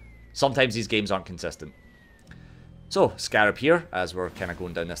 But sometimes these games aren't consistent. So, Scarab here, as we're kind of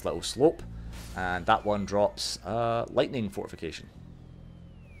going down this little slope. And that one drops Lightning Fortification.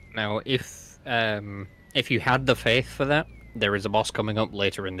 Now, if you had the faith for that, there is a boss coming up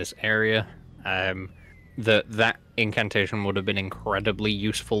later in this area that incantation would have been incredibly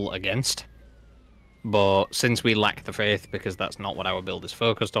useful against. But since we lack the faith, because that's not what our build is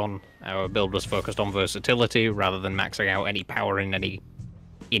focused on, our build was focused on versatility rather than maxing out any power in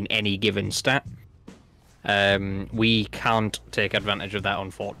any given stat. We can't take advantage of that,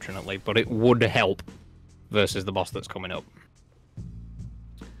 unfortunately, but it would help versus the boss that's coming up.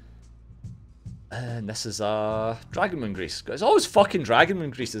 And this is Dragonmoon Grease. It's always fucking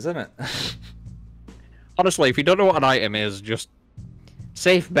Dragonmoon Grease, isn't it? Honestly, if you don't know what an item is, just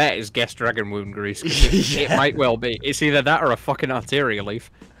safe bet is guess Dragonmoon Grease. It might well be. It's either that or a fucking Arteria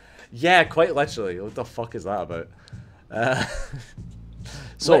Leaf. Yeah, quite literally. What the fuck is that about? Uh,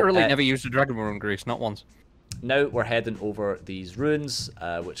 Literally never used a Dragonborn grease, not once. Now we're heading over these ruins,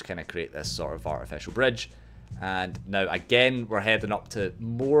 which kind of create this sort of artificial bridge. And now again, we're heading up to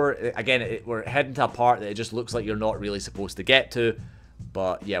more. Again, we're heading to a part that it just looks like you're not really supposed to get to.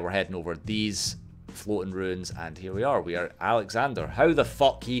 But yeah, we're heading over these floating ruins, and here we are. We are Alexander. How the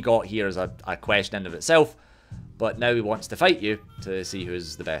fuck he got here is a question in of itself. But now he wants to fight you to see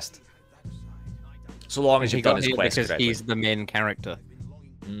who's the best. So long as you've done his quest because correctly. He's the main character.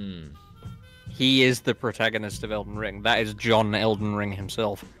 He is the protagonist of Elden Ring. That is John Elden Ring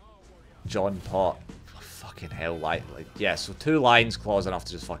himself. John Pot. Fucking hell, yeah, so 2 lions, claws enough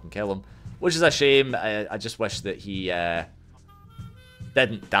to just fucking kill him. Which is a shame. I just wish that he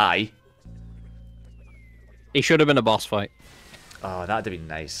didn't die. He should have been a boss fight. Oh, that'd have been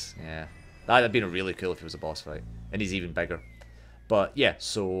nice, yeah. That'd have been really cool if he was a boss fight. And he's even bigger. But yeah,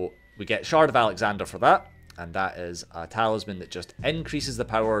 so we get Shard of Alexander for that. And that is a talisman that just increases the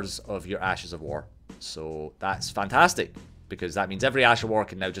powers of your Ashes of War. So that's fantastic, because that means every Ash of War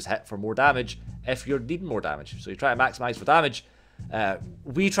can now just hit for more damage if you're needing more damage. So you try to maximize for damage.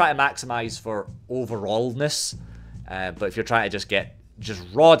 We try to maximize for overallness. But if you're trying to just get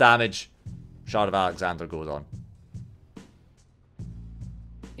raw damage, Shard of Alexander goes on.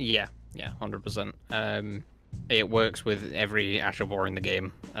 Yeah, 100%. It works with every Ash of War in the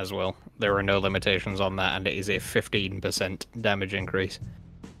game as well. There are no limitations on that, and it is a 15% damage increase.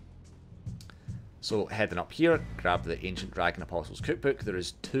 So heading up here, grab the Ancient Dragon Apostles Cookbook. There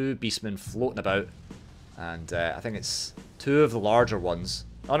is 2 beastmen floating about, and I think it's 2 of the larger ones.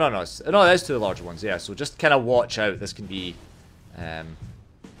 Oh no, there's 2 of the larger ones. Yeah, so just kind of watch out. This can be. I'm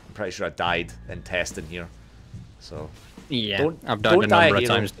pretty sure I died in testing here, so. Yeah, I've died a number of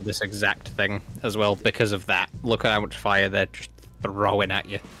times to this exact thing as well because of that. Look at how much fire they're just throwing at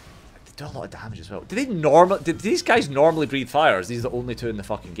you. They do a lot of damage as well. Did these guys normally breathe fire? Or is these the only 2 in the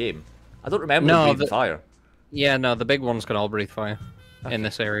fucking game? I don't remember them breathing fire. Yeah, no, the big ones can all breathe fire in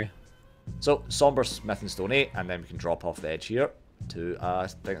this area. So, Somber Smith and Stone 8, and then we can drop off the edge here to, I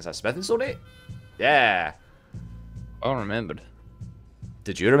think it's a Smith and Stone 8? Yeah. I remembered.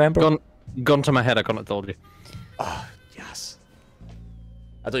 Did you remember? Gun to my head, I couldn't have told you. Oh, yes.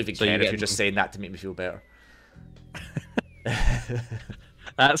 I don't even care if you're just saying that to make me feel better.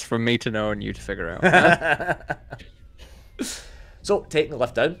 That's for me to know and you to figure out. So, taking the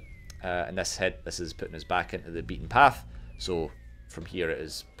lift down, and this is putting us back into the beaten path. So, from here it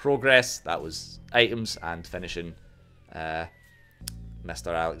is progress, that was items, and finishing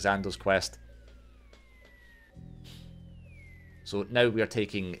Mr. Alexander's quest. So now we are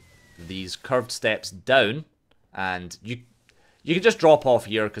taking these curved steps down, and you can just drop off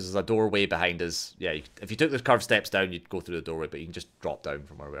here because there's a doorway behind us. Yeah, if you took the curved steps down, you'd go through the doorway, but you can just drop down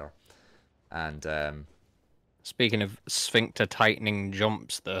from where we are. And speaking of sphincter tightening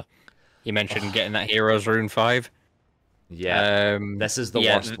jumps, though, you mentioned getting that Heroes Rune 5. Yeah, this is the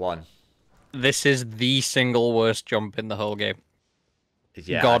worst one. This is the single worst jump in the whole game.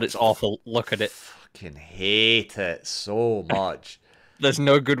 Yeah, God, it's awful. Look at it. Fucking hate it so much. There's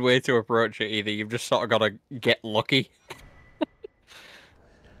no good way to approach it either. You've just sort of got to get lucky.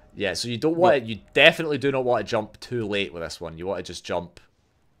 Yeah, so you don't want you definitely do not want to jump too late with this one. You want to just jump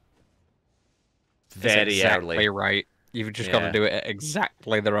very early. Right. You've just got to do it at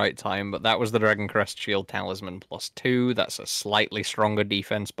exactly the right time. But that was the Dragon Crest Shield Talisman +2. That's a slightly stronger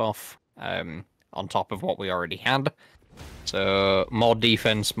defense buff on top of what we already had. So more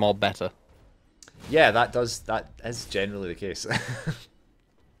defense, more better. Yeah, that is generally the case.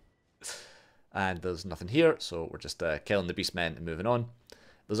 And there's nothing here, so we're just killing the beastmen and moving on.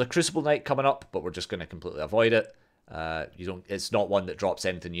 There's a Crucible Knight coming up, but we're just going to completely avoid it. It's not one that drops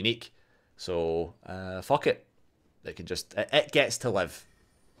anything unique, so fuck it. It gets to live.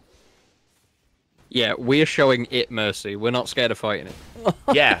 Yeah, we're showing it mercy. We're not scared of fighting it.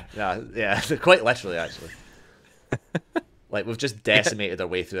 yeah, quite literally, actually. Like, we've just decimated our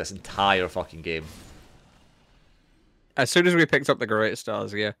way through this entire fucking game. As soon as we picked up the Great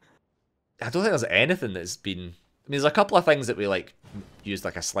Stars, yeah. I don't think there's anything that's been... I mean, there's a couple of things that we, like, used,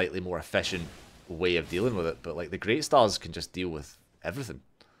 like, a slightly more efficient way of dealing with it, but, like, the Great Stars can just deal with everything.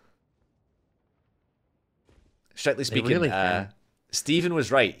 Strictly speaking, really Stephen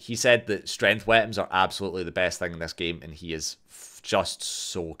was right. He said that strength weapons are absolutely the best thing in this game, and he is just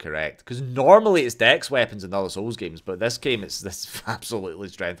so correct. Because normally it's dex weapons in other Souls games, but this game it's absolutely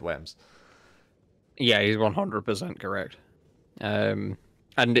strength weapons. Yeah, he's 100% correct. And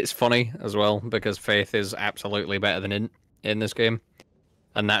it's funny as well, because Faith is absolutely better than Int in this game.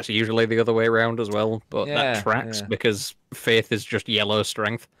 And that's usually the other way around as well, but that tracks because Faith is just yellow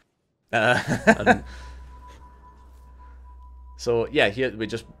strength. And So yeah, here we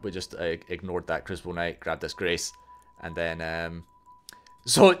just ignored that Crucible Knight, grabbed this Grace, and then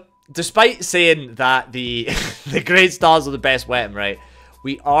so despite saying that the the Great Stars are the best weapon, right?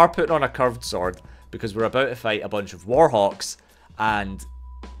 We are putting on a curved sword because we're about to fight a bunch of Warhawks, and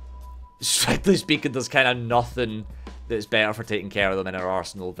strictly speaking, there's kind of nothing that's better for taking care of them in our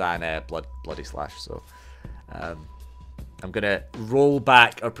arsenal than Bloody Slash. So I'm gonna roll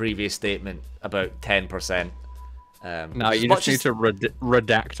back our previous statement about 10%. no, you just need to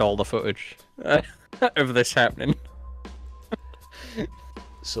redact all the footage of this happening.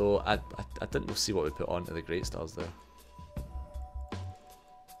 So I didn't see what we put onto the Great Stars there.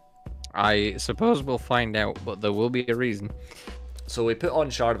 I suppose we'll find out, but there will be a reason. So we put on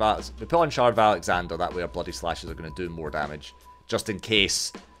Shard of Alexander. That way our Bloody Slashes are going to do more damage, just in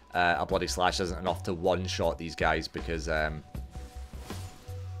case a Bloody Slash isn't enough to one-shot these guys, because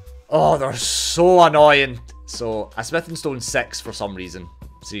oh, they're so annoying. So a Smithing Stone 6 for some reason.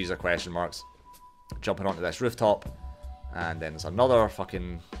 Series of question marks. Jumping onto this rooftop, and then there's another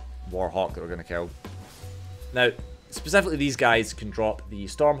fucking Warhawk that we're going to kill. Now, specifically, these guys can drop the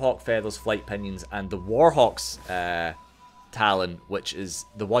Stormhawk Feathers, Flight Pinions, and the Warhawk's Talon, which is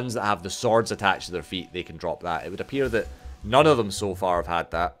the ones that have the swords attached to their feet. They can drop that. It would appear that none of them so far have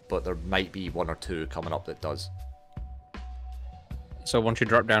had that, but there might be one or two coming up that does. So once you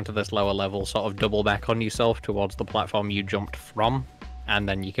drop down to this lower level, sort of double back on yourself towards the platform you jumped from, and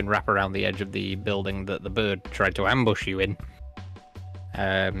then you can wrap around the edge of the building that the bird tried to ambush you in.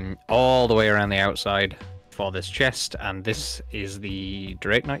 All the way around the outside for this chest, and this is the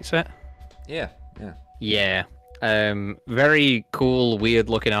Drake Knight set. Yeah. Yeah. Very cool, weird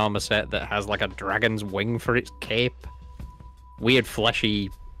looking armor set that has like a dragon's wing for its cape. Weird fleshy,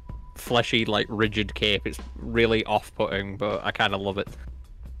 like rigid cape. It's really off-putting, but I kind of love it.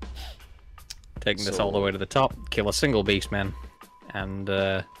 Taking this all the way to the top, kill a single beastman, and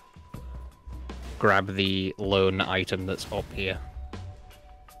grab the lone item that's up here.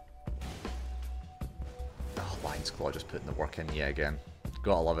 Oh, Lion's Claw just putting the work in yet again.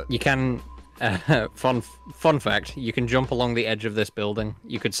 Gotta love it. You can... fun fact, you can jump along the edge of this building.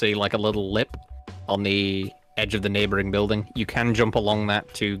 You could see like a little lip on the edge of the neighboring building. You can jump along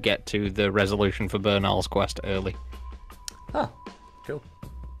that to get to the resolution for Bernal's quest early. Huh. Cool.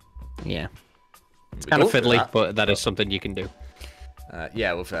 Yeah. It's kind of fiddly, but that is something you can do.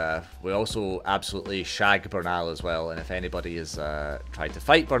 Yeah, we also absolutely shag Bernal as well, and if anybody has tried to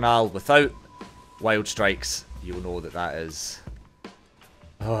fight Bernal without Wild Strikes, you'll know that that is...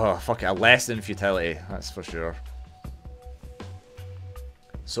 oh, fuck it, a lesson in futility, that's for sure.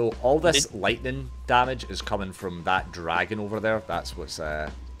 So all this lightning damage is coming from that dragon over there. That's what's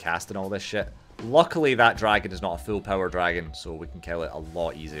casting all this shit. Luckily, that dragon is not a full power dragon, so we can kill it a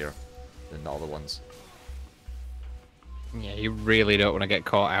lot easier than the other ones. Yeah, you really don't want to get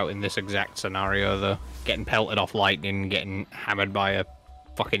caught out in this exact scenario, though. Getting pelted off lightning, getting hammered by a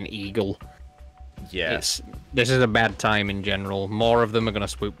fucking eagle. Yeah. This is a bad time in general. More of them are going to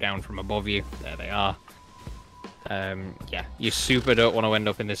swoop down from above you. There they are. Yeah, you super don't want to end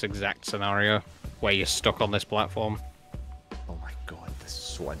up in this exact scenario where you're stuck on this platform. Oh my god, this is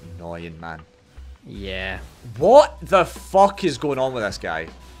so annoying, man. Yeah. What the fuck is going on with this guy?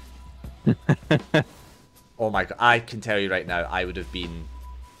 Oh my god, I can tell you right now, I would have been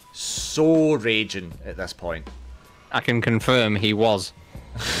so raging at this point. I can confirm he was.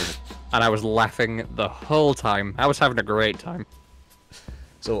 And I was laughing the whole time. I was having a great time.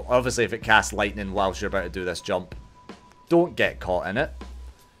 So, obviously, if it casts lightning whilst you're about to do this jump, don't get caught in it.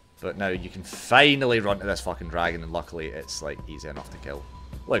 But now you can finally run to this fucking dragon, and luckily it's, like, easy enough to kill.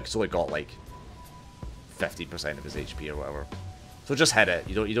 Look, it's only got, like, 50% of his HP or whatever. So just hit it.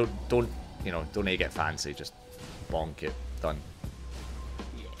 You don't need to get fancy. Just bonk it. Done.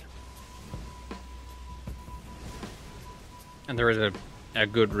 Yeah. And there is a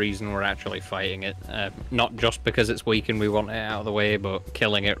good reason we're actually fighting it. Not just because it's weak and we want it out of the way, but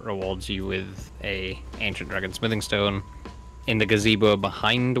killing it rewards you with a Ancient Dragon Smithing Stone in the gazebo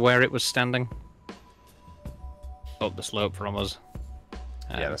behind where it was standing. Up the slope from us.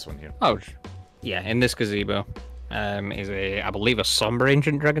 Yeah, this one here. Oh, yeah, in this gazebo is I believe, a Somber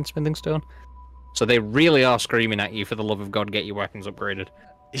Ancient Dragon Smithing Stone. So they really are screaming at you, for the love of God, get your weapons upgraded.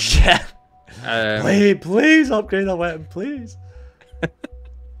 Yeah. Please upgrade that weapon, please.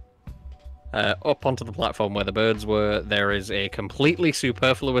 Up onto the platform where the birds were, there is a completely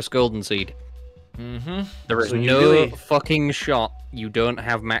superfluous golden seed. Mm-hmm. There is no fucking shot. You don't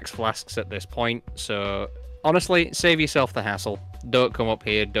have max flasks at this point, so honestly, save yourself the hassle. Don't come up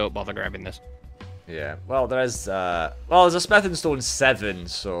here, don't bother grabbing this. Yeah. Well, there is. Well, there's a Smith and Stone 7,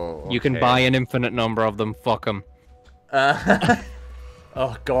 so. Okay. You can buy an infinite number of them. Fuck them.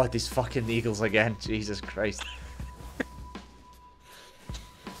 Oh god, these fucking eagles again. Jesus Christ.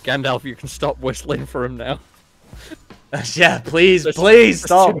 Gandalf, you can stop whistling for him now. Yeah, please, please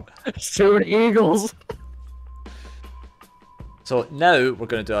stop. Too many eagles. So now we're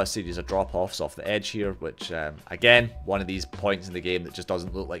going to do a series of drop-offs off the edge here, which, again, one of these points in the game that just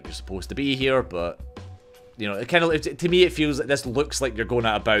doesn't look like you're supposed to be here, but, you know, it kind of, to me it feels like this looks like you're going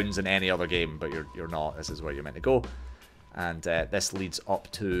out of bounds in any other game, but you're not. This is where you're meant to go. And this leads up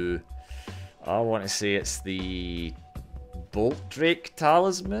to, I want to say it's the Bolt Drake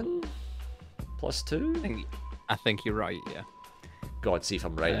Talisman? +2? I think you're right, yeah. God, see if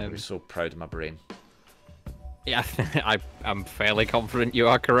I'm right. I'm so proud of my brain. Yeah, I'm fairly confident you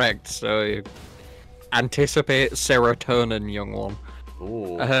are correct, so anticipate serotonin, young one.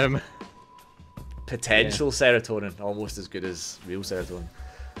 Oh. Potential serotonin, almost as good as real serotonin.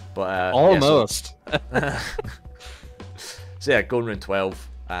 But almost. Yeah, so yeah, going round 12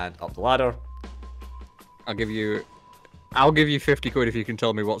 and up the ladder. I'll give you 50 quid if you can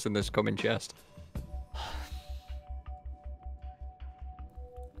tell me what's in this coming chest.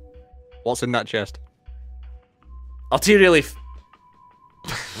 What's in that chest? Arterial leaf.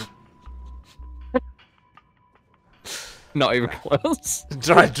 Not even close.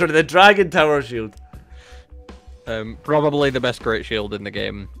 The Dragon Tower Shield. Probably the best great shield in the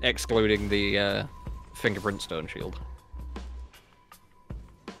game, excluding the fingerprint stone shield.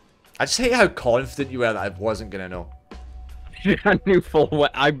 I just hate how confident you were that I wasn't gonna know. I knew full well.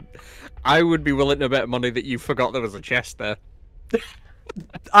 I would be willing to bet money that you forgot there was a chest there.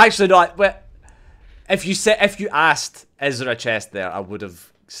 Actually, no. But if you asked, is there a chest there, I would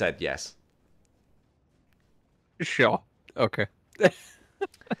have said yes. Sure. Okay.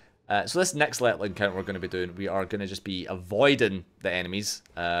 So this next little encounter we're going to be doing, we are going to just be avoiding the enemies.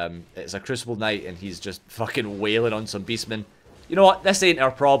 It's a Crucible Knight, and he's just fucking wailing on some beastmen. You know what? This ain't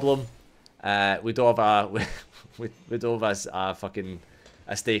our problem. We don't have we don't have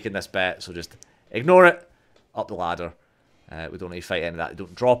a stake in this bet, so just ignore it. Up the ladder. We don't need to fight any of that. They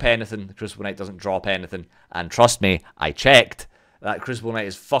don't drop anything. The Crucible Knight doesn't drop anything. And trust me, I checked. That Crucible Knight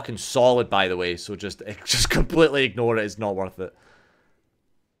is fucking solid, by the way. So just completely ignore it. It's not worth it.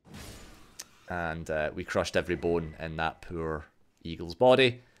 And we crushed every bone in that poor eagle's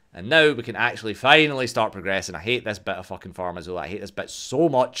body. And now we can actually finally start progressing. I hate this bit of fucking Farum Azula. I hate this bit so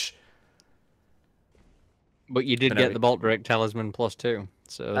much. But you did get the Bolt Drake Talisman +2.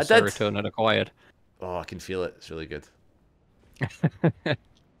 So serotonin acquired. Oh, I can feel it. It's really good.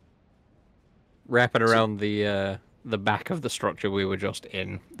 Wrapping around the back of the structure we were just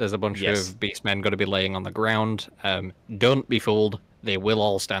in, there's a bunch of beastmen going to be laying on the ground. Don't be fooled, they will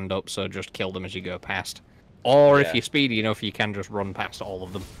all stand up, so just kill them as you go past. Or if you're speedy enough, you can just run past all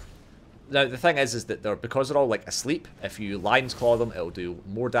of them. Now the thing is that because they're all like asleep, if you Lion's Claw them, it'll do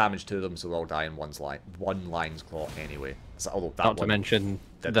more damage to them, so they'll die in one Lion's Claw anyway. So, not to mention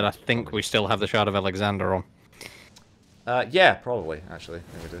that I think we still have the Shard of Alexander on. Yeah, probably, actually.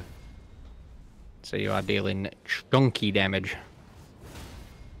 Yeah, we do. So you are dealing chunky damage.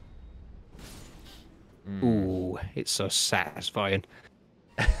 Ooh, it's so satisfying.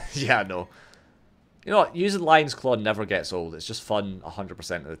 Yeah, I know. You know what? Using Lion's Claw never gets old. It's just fun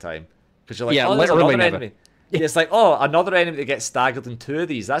 100% of the time. Because you're like, oh, there's another enemy. Yeah, it's like, oh, another enemy that gets staggered in 2 of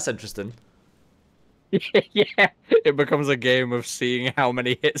these. That's interesting. Yeah, it becomes a game of seeing how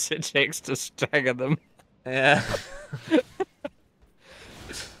many hits it takes to stagger them. Yeah.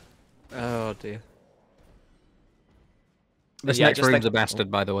 Oh dear. This next room's a bastard,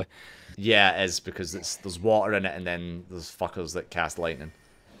 by the way. Yeah, it is, because there's water in it, and then there's fuckers that cast lightning.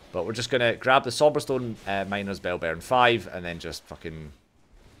 But we're just gonna grab the Somberstone Miner's Bellbearing 5, and then just fucking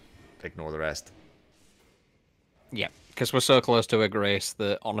ignore the rest. Yeah, because we're so close to a grace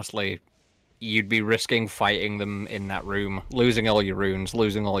that, honestly, you'd be risking fighting them in that room, losing all your runes,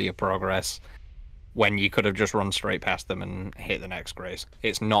 losing all your progress, when you could have just run straight past them and hit the next grace.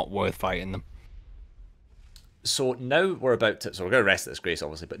 It's not worth fighting them. So now we're about to... So we're going to rest at this grace,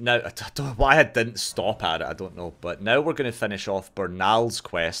 obviously. But now... I don't know why I didn't stop at it. I don't know. But now we're going to finish off Bernal's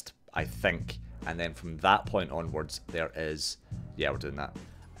quest, I think. And then from that point onwards, there is... Yeah, we're doing that.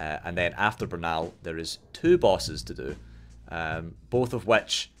 And then after Bernal, there is 2 bosses to do. Both of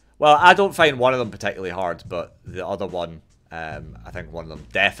which... Well, I don't find one of them particularly hard. But the other one... I think one of them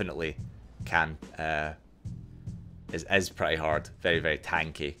definitely can... is pretty hard. Very, very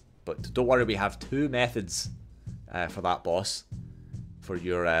tanky. But don't worry, we have 2 methods... for that boss, for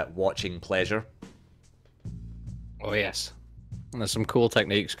your watching pleasure. Oh yes, and there's some cool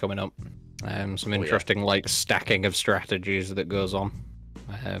techniques coming up. Some interesting like stacking of strategies that goes on.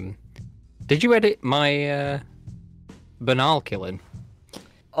 Did you edit my banal killing?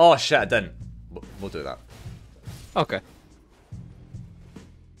 Oh shit, I didn't. We'll do that. Okay.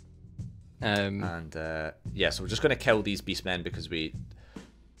 And yeah, so we're just going to kill these beastmen because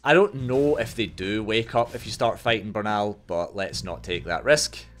I don't know if they do wake up if you start fighting Bernal, but let's not take that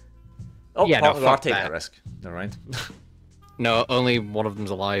risk. Oh, yeah, no, we are taking that risk. Never mind. No, only one of them's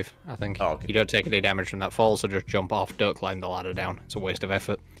alive, I think. Oh, okay. You don't take any damage from that fall, so just jump off, don't climb the ladder down. It's a waste of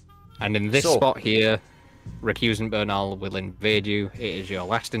effort. And in this spot here, Recusant Bernal will invade you. It is your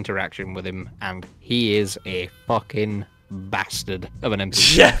last interaction with him, and he is a fucking bastard of an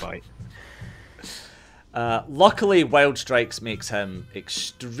NPC fight. Luckily, Wild Strikes makes him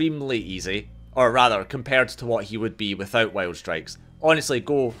extremely easy, or rather, compared to what he would be without Wild Strikes. Honestly,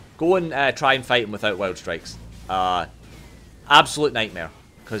 go and try and fight him without Wild Strikes. Absolute nightmare,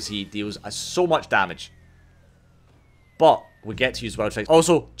 because he deals so much damage. But we get to use Wild Strikes.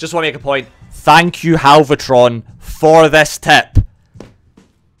 Also, just want to make a point. Thank you, Halvatron, for this tip.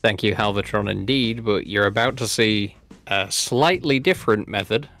 Thank you, Halvatron, indeed. But you're about to see a slightly different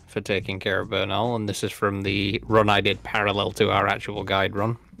method for taking care of Bernal, and this is from the run I did parallel to our actual guide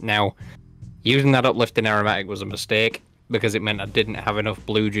run. Now, using that uplifting aromatic was a mistake, because it meant I didn't have enough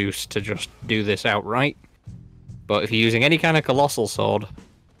blue juice to just do this outright. But if you're using any kind of colossal sword,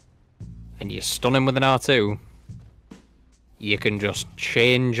 and you stun him with an R2, you can just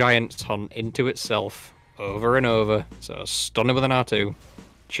chain Giant's Hunt into itself over and over. So stun him with an R2,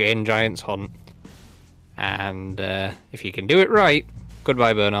 chain Giant's Hunt, and if you can do it right,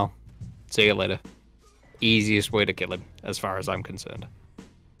 goodbye Bernal. See you later. Easiest way to kill him, as far as I'm concerned.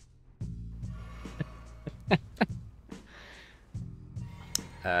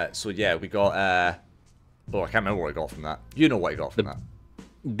 So yeah, we got oh, I can't remember what I got from that. You know what I got from that.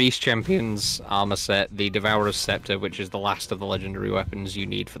 Beast Champions armor set, the Devourer's Scepter, which is the last of the legendary weapons you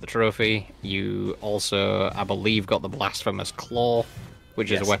need for the trophy. You also, I believe, got the Blasphemous Claw,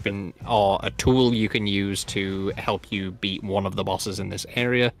 which is a weapon or a tool you can use to help you beat one of the bosses in this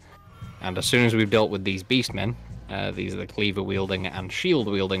area. And as soon as we've dealt with these beastmen, these are the cleaver-wielding and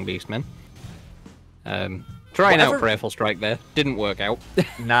shield-wielding beastmen. Trying out Prayerful Strike there. Didn't work out.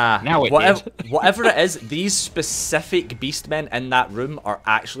 Nah. Now it whatever it is, these specific beastmen in that room are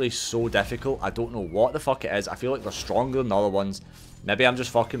actually so difficult. I don't know what the fuck it is. I feel like they're stronger than the other ones. Maybe I'm just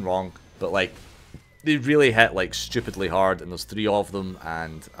fucking wrong. But, like, they really hit, like, stupidly hard. And there's 3 of them.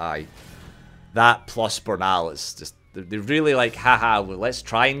 And that plus Bernal is just... They're really like, haha, well, let's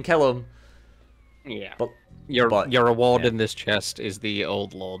try and kill him. Yeah. But your reward in this chest is the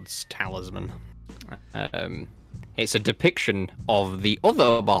Old Lord's Talisman. It's a depiction of the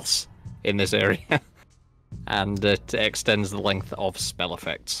other boss in this area, and it extends the length of spell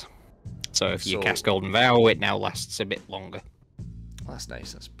effects. So if you cast Golden Vow, it now lasts a bit longer. That's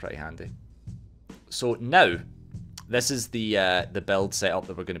nice. That's pretty handy. So now, this is the build setup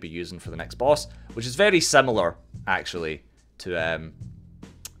that we're going to be using for the next boss, which is very similar, actually, to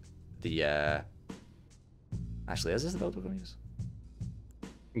the. Actually, is this the build we're going to use?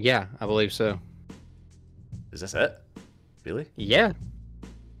 Yeah, I believe so. Is this it? Really? Yeah.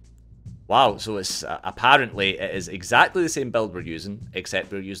 Wow, so it's apparently it is exactly the same build we're using, except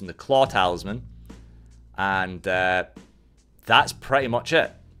we're using the Claw Talisman, and that's pretty much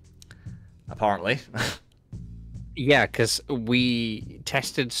it. Apparently. Yeah, because we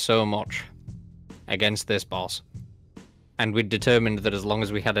tested so much against this boss, and we determined that as long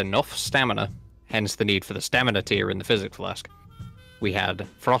as we had enough stamina, hence the need for the stamina tier in the Physic Flask, we had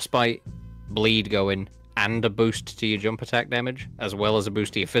Frostbite, Bleed going, and a boost to your jump attack damage, as well as a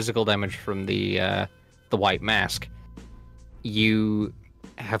boost to your physical damage from the White Mask. You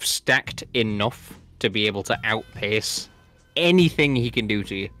have stacked enough to be able to outpace anything he can do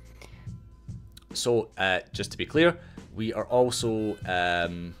to you. So, just to be clear, we are also...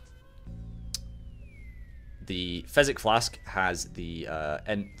 the Physic Flask has the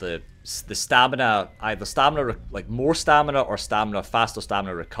stamina, either stamina, like more stamina or stamina, faster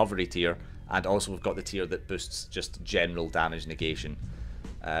stamina recovery tier. And also we've got the tier that boosts just general damage negation.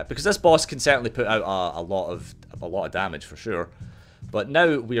 Because this boss can certainly put out a lot of damage for sure. But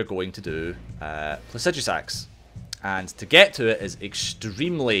now we are going to do Placiduous Axe. And to get to it is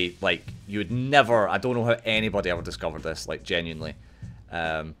extremely, like, you would never, I don't know how anybody ever discovered this, like, genuinely.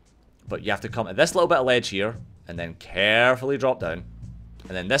 But you have to come to this little bit of ledge here, and then carefully drop down.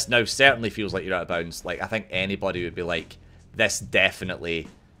 And then this now certainly feels like you're out of bounds. Like, I think anybody would be like, this definitely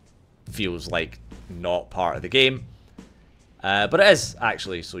feels like not part of the game. But it is,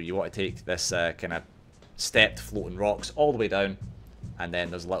 actually. So you want to take this kind of stepped floating rocks all the way down. and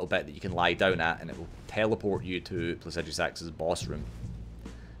then there's a little bit that you can lie down at, and it will teleport you to Placidus boss room.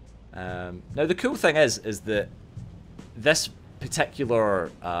 Now the cool thing is that this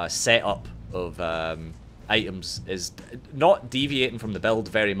particular setup of items is not deviating from the build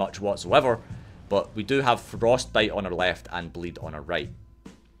very much whatsoever, but we do have Frostbite on our left and Bleed on our right.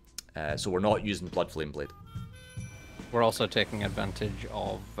 So we're not using Bloodflame Blade. We're also taking advantage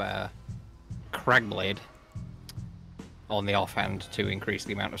of Cragblade on the offhand to increase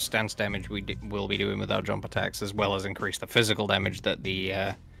the amount of stance damage we will be doing with our jump attacks, as well as increase the physical damage that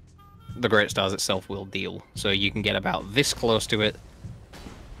the Great Stars itself will deal. So you can get about this close to it.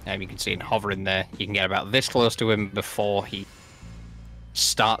 You can see him hovering there. You can get about this close to him before he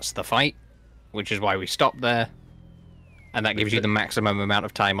starts the fight, which is why we stopped there. And that gives you the maximum amount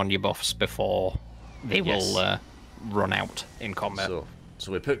of time on your buffs before they will run out in combat.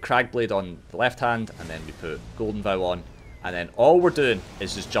 So we put Cragblade on the left hand, and then we put Golden Vow on, and then all we're doing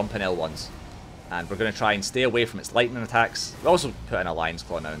is just jumping L1s. And we're going to try and stay away from its lightning attacks. We also put in a Lion's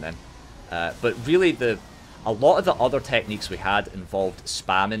Claw now and then. But really, a lot of the other techniques we had involved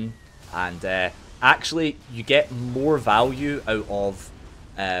spamming, and actually you get more value out of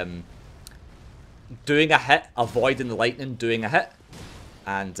doing a hit, avoiding the lightning, doing a hit.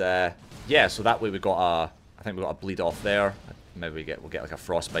 And yeah, so that way we got I think we got a bleed off there. Maybe we'll get like a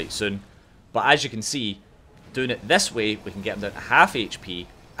frostbite soon. But as you can see, doing it this way, we can get them down to half HP,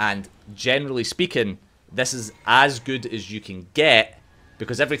 and generally speaking, this is as good as you can get,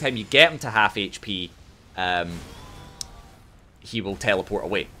 because every time you get him to half HP, he will teleport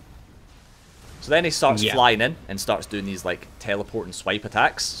away. So then he starts flying in and starts doing these like teleport and swipe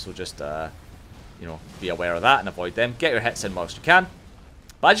attacks. So just you know, be aware of that and avoid them. Get your hits in whilst you can.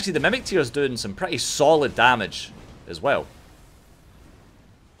 But as you can see, the Mimic Tear is doing some pretty solid damage as well.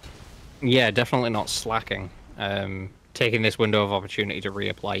 Yeah, definitely not slacking. Taking this window of opportunity to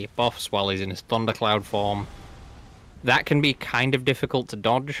reapply your buffs while he's in his Thundercloud form. That can be kind of difficult to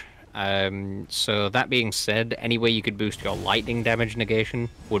dodge. So that being said, any way you could boost your lightning damage negation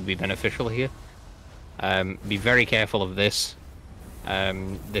would be beneficial here. Be very careful of this.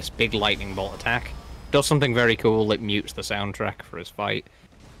 This big lightning bolt attack does something very cool. It mutes the soundtrack for his fight.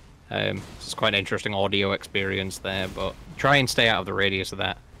 It's quite an interesting audio experience there, but try and stay out of the radius of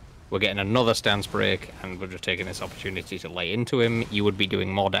that. We're getting another stance break, and we're just taking this opportunity to lay into him. You would be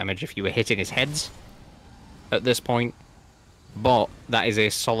doing more damage if you were hitting his heads at this point, but that is a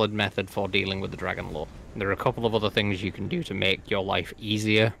solid method for dealing with the Dragon Lord. There are a couple of other things you can do to make your life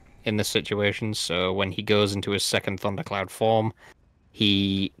easier in this situation. So when he goes into his second Thundercloud form,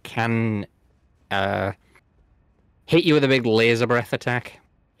 he can hit you with a big laser breath attack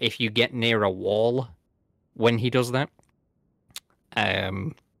if you get near a wall when he does that.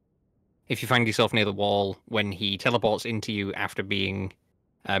 If you find yourself near the wall when he teleports into you after being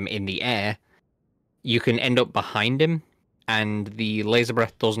in the air, you can end up behind him, and the laser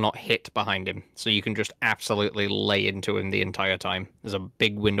breath does not hit behind him, so you can just absolutely lay into him the entire time. There's a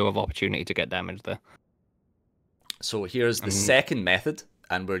big window of opportunity to get damage there. So here's the second method,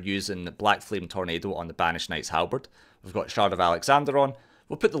 and we're using Black Flame Tornado on the Banished Knight's Halberd. We've got Shard of Alexander on.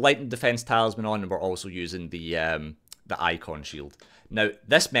 We'll put the Lightning Defense Talisman on, and we're also using the Icon Shield. Now,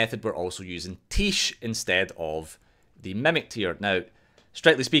 this method we're also using Tish instead of the Mimic Tear. Now,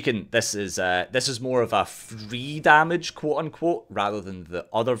 strictly speaking, this is more of a free damage, quote unquote, rather than the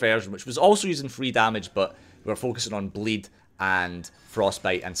other version, which was also using free damage, but we're focusing on bleed and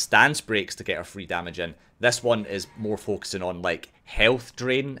frostbite and stance breaks to get our free damage in. This one is more focusing on like health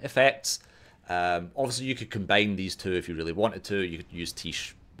drain effects. Obviously, you could combine these two if you really wanted to. You could use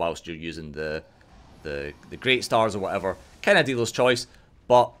Tish whilst you're using the Great Stars or whatever. Kind of dealer's choice,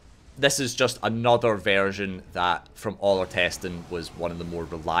 but this is just another version that, from all our testing, was one of the more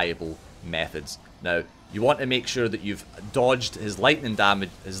reliable methods. Now, you want to make sure that you've dodged his lightning damage,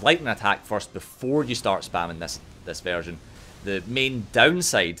 his lightning attack first before you start spamming this version. The main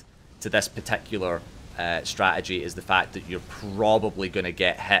downside to this particular strategy is the fact that you're probably going to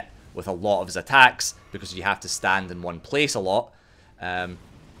get hit with a lot of his attacks because you have to stand in one place a lot.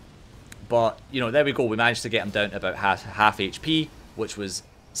 But, you know, there we go. We managed to get him down to about half HP, which was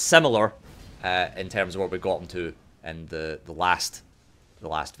similar in terms of what we got him to in the last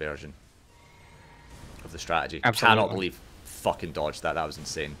version of the strategy. Absolutely. Cannot believe fucking dodged that. That was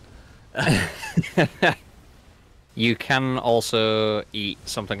insane. You can also eat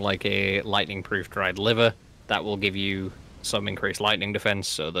something like a lightning-proof dried liver. That will give you some increased lightning defense,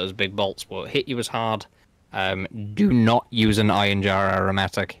 so those big bolts won't hit you as hard. Do not use an Iron Jar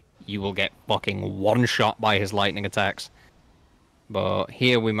Aromatic. You will get fucking one-shot by his lightning attacks. But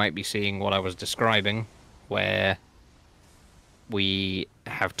here we might be seeing what I was describing, where we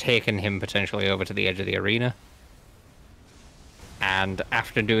have taken him potentially over to the edge of the arena. And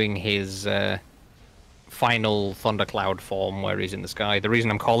after doing his final thundercloud form where he's in the sky, the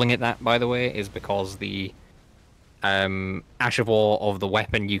reason I'm calling it that, by the way, is because the Ash of War of the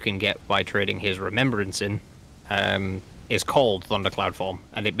weapon you can get by trading his remembrance in is called thundercloud form,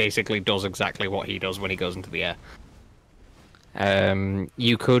 and it basically does exactly what he does when he goes into the air.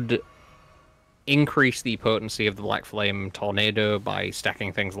 You could increase the potency of the Black Flame Tornado by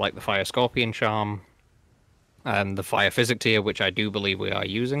stacking things like the Fire Scorpion Charm and the Fire Physic tier, which I do believe we are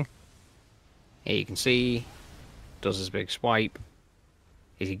using. Here you can see, does his big swipe.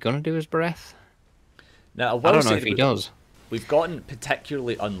 Is he going to do his breath? Now, I don't know if he does. We've gotten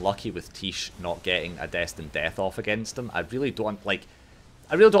particularly unlucky with Tish not getting a Destined Death off against him. I really don't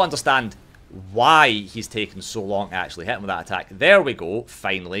understand why he's taken so long to actually hit him with that attack. There we go,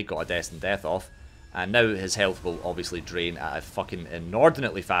 finally got a Destined Death off. And now his health will obviously drain at a fucking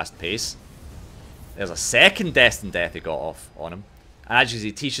inordinately fast pace. There's a second Destined Death he got off on him. And as you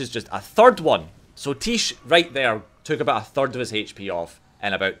see, Tish is just a third one. So Tish, right there, took about a third of his HP off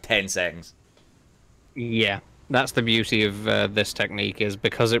in about 10 seconds. Yeah, that's the beauty of this technique, is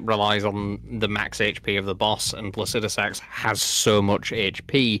because it relies on the max HP of the boss, and Placidusax has so much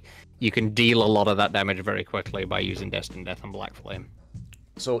HP, you can deal a lot of that damage very quickly by using Destined Death and Black Flame.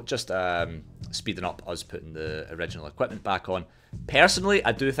 So just speeding up us putting the original equipment back on. Personally,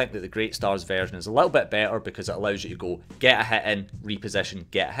 I do think that the Great Stars version is a little bit better because it allows you to go get a hit in, reposition,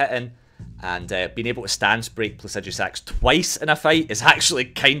 get a hit in, and being able to stance break Placidusax twice in a fight is actually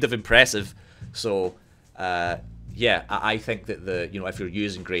kind of impressive. So yeah, I think that if you're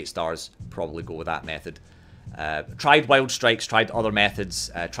using Great Stars, probably go with that method. Tried Wild Strikes, tried other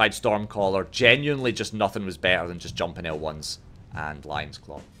methods, tried Stormcaller. Genuinely, just nothing was better than just jumping L1s and Lion's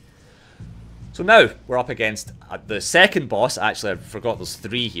Claw. So now we're up against the second boss. Actually, I forgot there's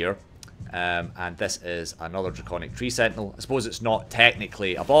 3 here. And this is another Draconic Tree Sentinel. I suppose it's not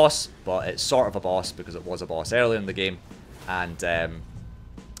technically a boss, but it's sort of a boss because it was a boss earlier in the game. And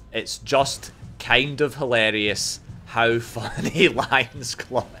it's just kind of hilarious how funny Lion's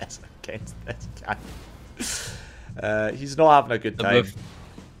Claw is against this guy. He's not having a good time.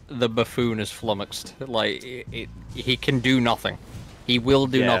 The buffoon is flummoxed. Like, he can do nothing. He will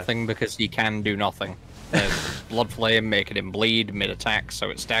do nothing because he can do nothing. Blood Flame making him bleed mid-attack, so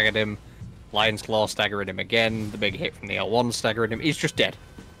it staggered him. Lion's Claw staggering him again. The big hit from the L1 staggering him. He's just dead.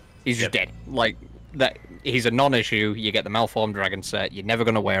 He's just dead. Like, that. He's a non-issue. You get the Malformed Dragon set. You're never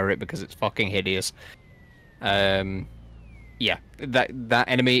going to wear it because it's fucking hideous. Yeah, that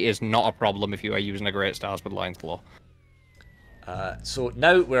enemy is not a problem if you are using a Great Stars with Lion's Claw. So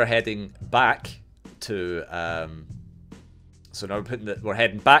now we're heading back to... So now we're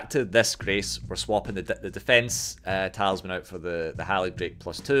heading back to this Grace. We're swapping the defense talisman out for the Halley Drake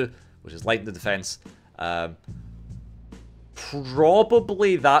 +2, which is lighten the defense.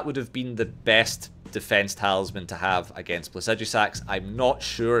 Probably that would have been the best defense talisman to have against Placidusax. I'm not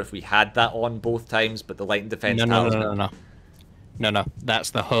sure if we had that on both times, but the lighten defense talisman... No,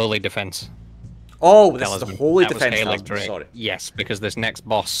 that's the holy defense. Oh, this is the holy defense talisman, sorry. Yes, because this next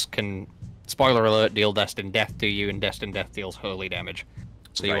boss can... Spoiler alert, deal Destined Death to you, and Destined Death deals holy damage.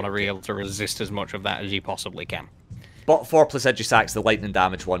 So you want to be able to resist as much of that as you possibly can. But for Placidusax, the lightning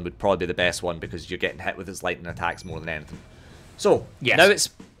damage one would probably be the best one because you're getting hit with his lightning attacks more than anything. So, yes.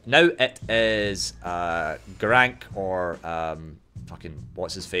 Now it is Garank or fucking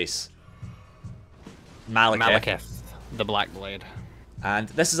what's his face? Malekith, the Black Blade. And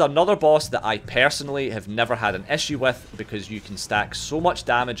this is another boss that I personally have never had an issue with because you can stack so much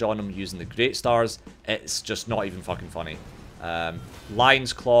damage on him using the Great Stars. It's just not even fucking funny.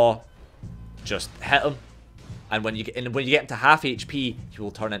 Lion's Claw, just hit him, and when you get him to half HP, he will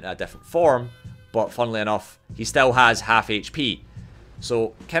turn into a different form. But funnily enough, he still has half HP.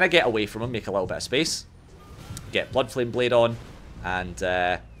 So kind of get away from him, make a little bit of space, get Blood Flame Blade on, and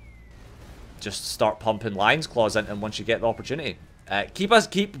just start pumping Lion's Claws in. And once you get the opportunity.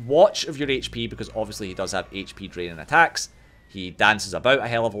 Keep watch of your HP because obviously he does have HP draining attacks. He dances about a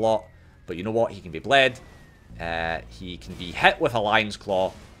hell of a lot, but you know what? He can be bled. He can be hit with a Lion's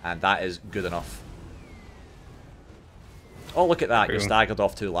Claw, and that is good enough. Oh, look at that. You're staggered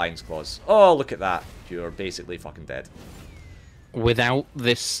off 2 Lion's Claws. Oh, look at that. You're basically fucking dead. Without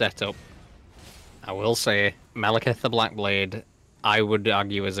this setup, I will say, Malekith the Black Blade, I would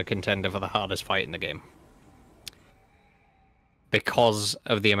argue is a contender for the hardest fight in the game. Because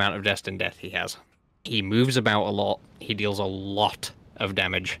of the amount of Destined Death he has. He moves about a lot, he deals a lot of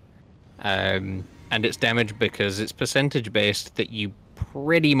damage. And it's damage because it's percentage based that you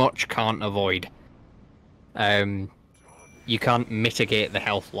pretty much can't avoid. you can't mitigate the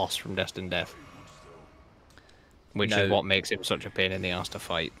health loss from Destined Death, which is what makes him such a pain in the ass to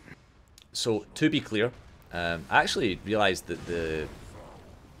fight. So, to be clear, I actually realised that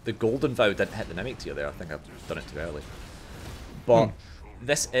the Golden Vow didn't hit the Mimic tier there. I think I've done it too early. But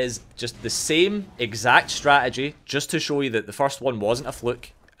this is just the same exact strategy, just to show you that the first one wasn't a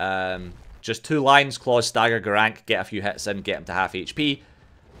fluke. Just 2 lines, claws, stagger, Garank, get a few hits in, get him to half HP.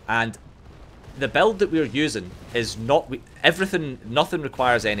 And the build that we're using is not... nothing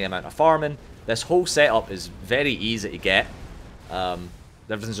requires any amount of farming. This whole setup is very easy to get.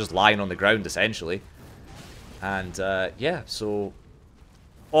 Everything's just lying on the ground, essentially. And, yeah, so...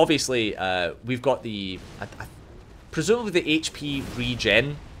 Obviously, we've got the... presumably the HP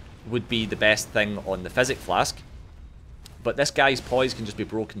regen would be the best thing on the Physic Flask. But this guy's poise can just be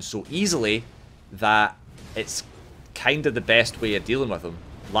broken so easily that it's kind of the best way of dealing with him.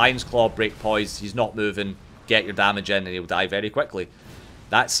 Lion's Claw, break poise, he's not moving, get your damage in, and he'll die very quickly.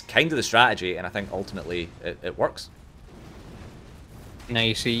 That's kind of the strategy, and I think ultimately it works. Now,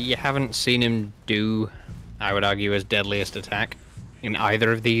 you see, you haven't seen him do, I would argue, his deadliest attack in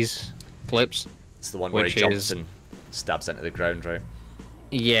either of these flips. It's the one where he jumps and stabs into the ground, right?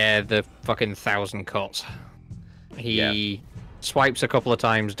 Yeah, the fucking 1,000 cuts. He swipes a couple of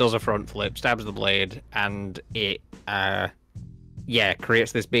times, does a front flip, stabs the blade, and it,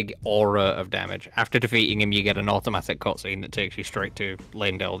 creates this big aura of damage. After defeating him, you get an automatic cutscene that takes you straight to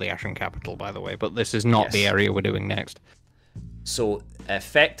Leyndell, the Ashen Capital, by the way, but this is not the area we're doing next. So,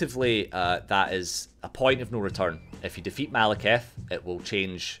 effectively, that is a point of no return. If you defeat Malekith, it will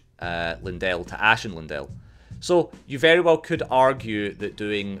change Leyndell to Ashen Leyndell. So, you very well could argue that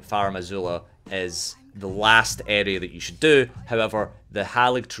doing Farum Azula is the last area that you should do. However, the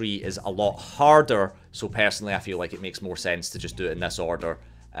Halig tree is a lot harder, so personally I feel like it makes more sense to just do it in this order,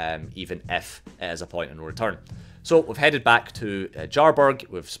 even if it is a point of no return. So, we've headed back to Jarburg,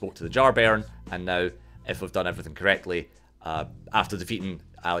 we've spoke to the Jarbairn, and now, if we've done everything correctly, after defeating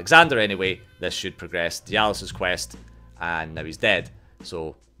Alexander anyway, this should progress Dialos' quest, and now he's dead.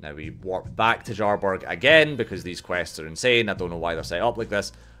 So now we warp back to Jarburg again, because these quests are insane. I don't know why they're set up like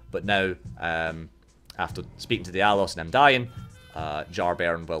this, but now, after speaking to Dialos and him dying,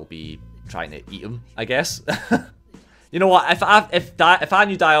 Jarbairn will be trying to eat him, I guess. You know what, if I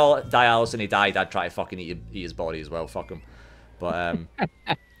knew Dialos and he died, I'd try to fucking eat his body as well, fuck him. But,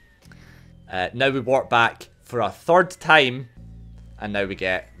 now we warp back for a third time, and now we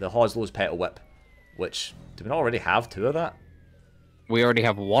get the Hoslow's Petal Whip, which, do we not already have 2 of that? We already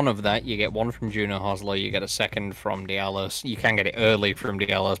have 1 of that. You get 1 from Juno Hoslow, you get a 2nd from Dialos. You can get it early from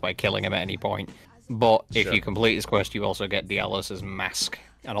Dialos by killing him at any point. But if you complete this quest, you also get Dialos' mask,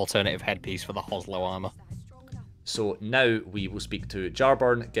 an alternative headpiece for the Hoslow armor. So now we will speak to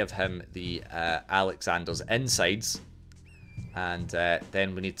Jarburn, give him the Alexander's insides, and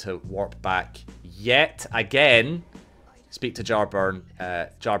then we need to warp back yet again, speak to Jarbairn,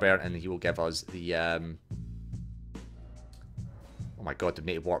 and he will give us the, oh my god, do we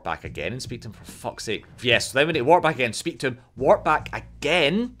need to warp back again and speak to him, for fuck's sake? Yes, so then we need to warp back again, speak to him, warp back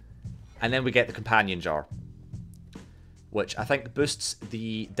again, and then we get the Companion Jar, which I think boosts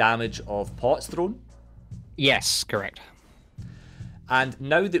the damage of pots thrown. Yes, correct. And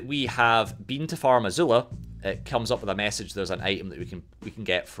now that we have been to Farum Azula, it comes up with a message. There's an item that we can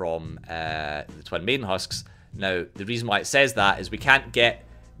get from the Twin Maiden Husks. Now, the reason why it says that is we can't get...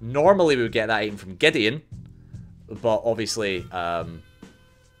 Normally, we would get that item from Gideon, but obviously,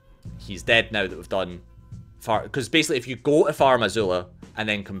 he's dead now that we've done... Because basically, if you go to Farum Azula and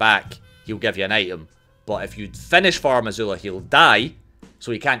then come back, he'll give you an item. But if you finish Farum Azula, he'll die,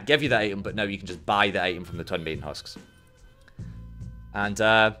 so he can't give you the item, but now you can just buy the item from the Twin Maiden Husks.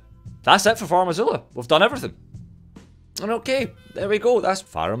 And, that's it for Farum Azula. We've done everything. And okay, there we go. That's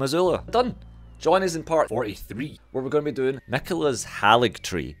Farum Azula. Done. Join us in part 43, where we're going to be doing Miquella's Halig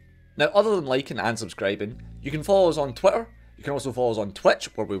Tree. Now, other than liking and subscribing, you can follow us on Twitter. You can also follow us on Twitch,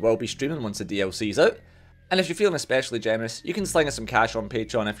 where we will be streaming once the DLC's out. And if you're feeling especially generous, you can sling us some cash on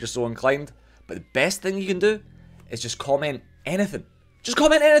Patreon if you're so inclined. But the best thing you can do is just comment anything. Just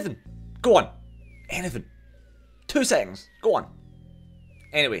comment anything. Go on. Anything. 2 seconds. Go on.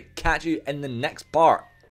 Anyway, catch you in the next part.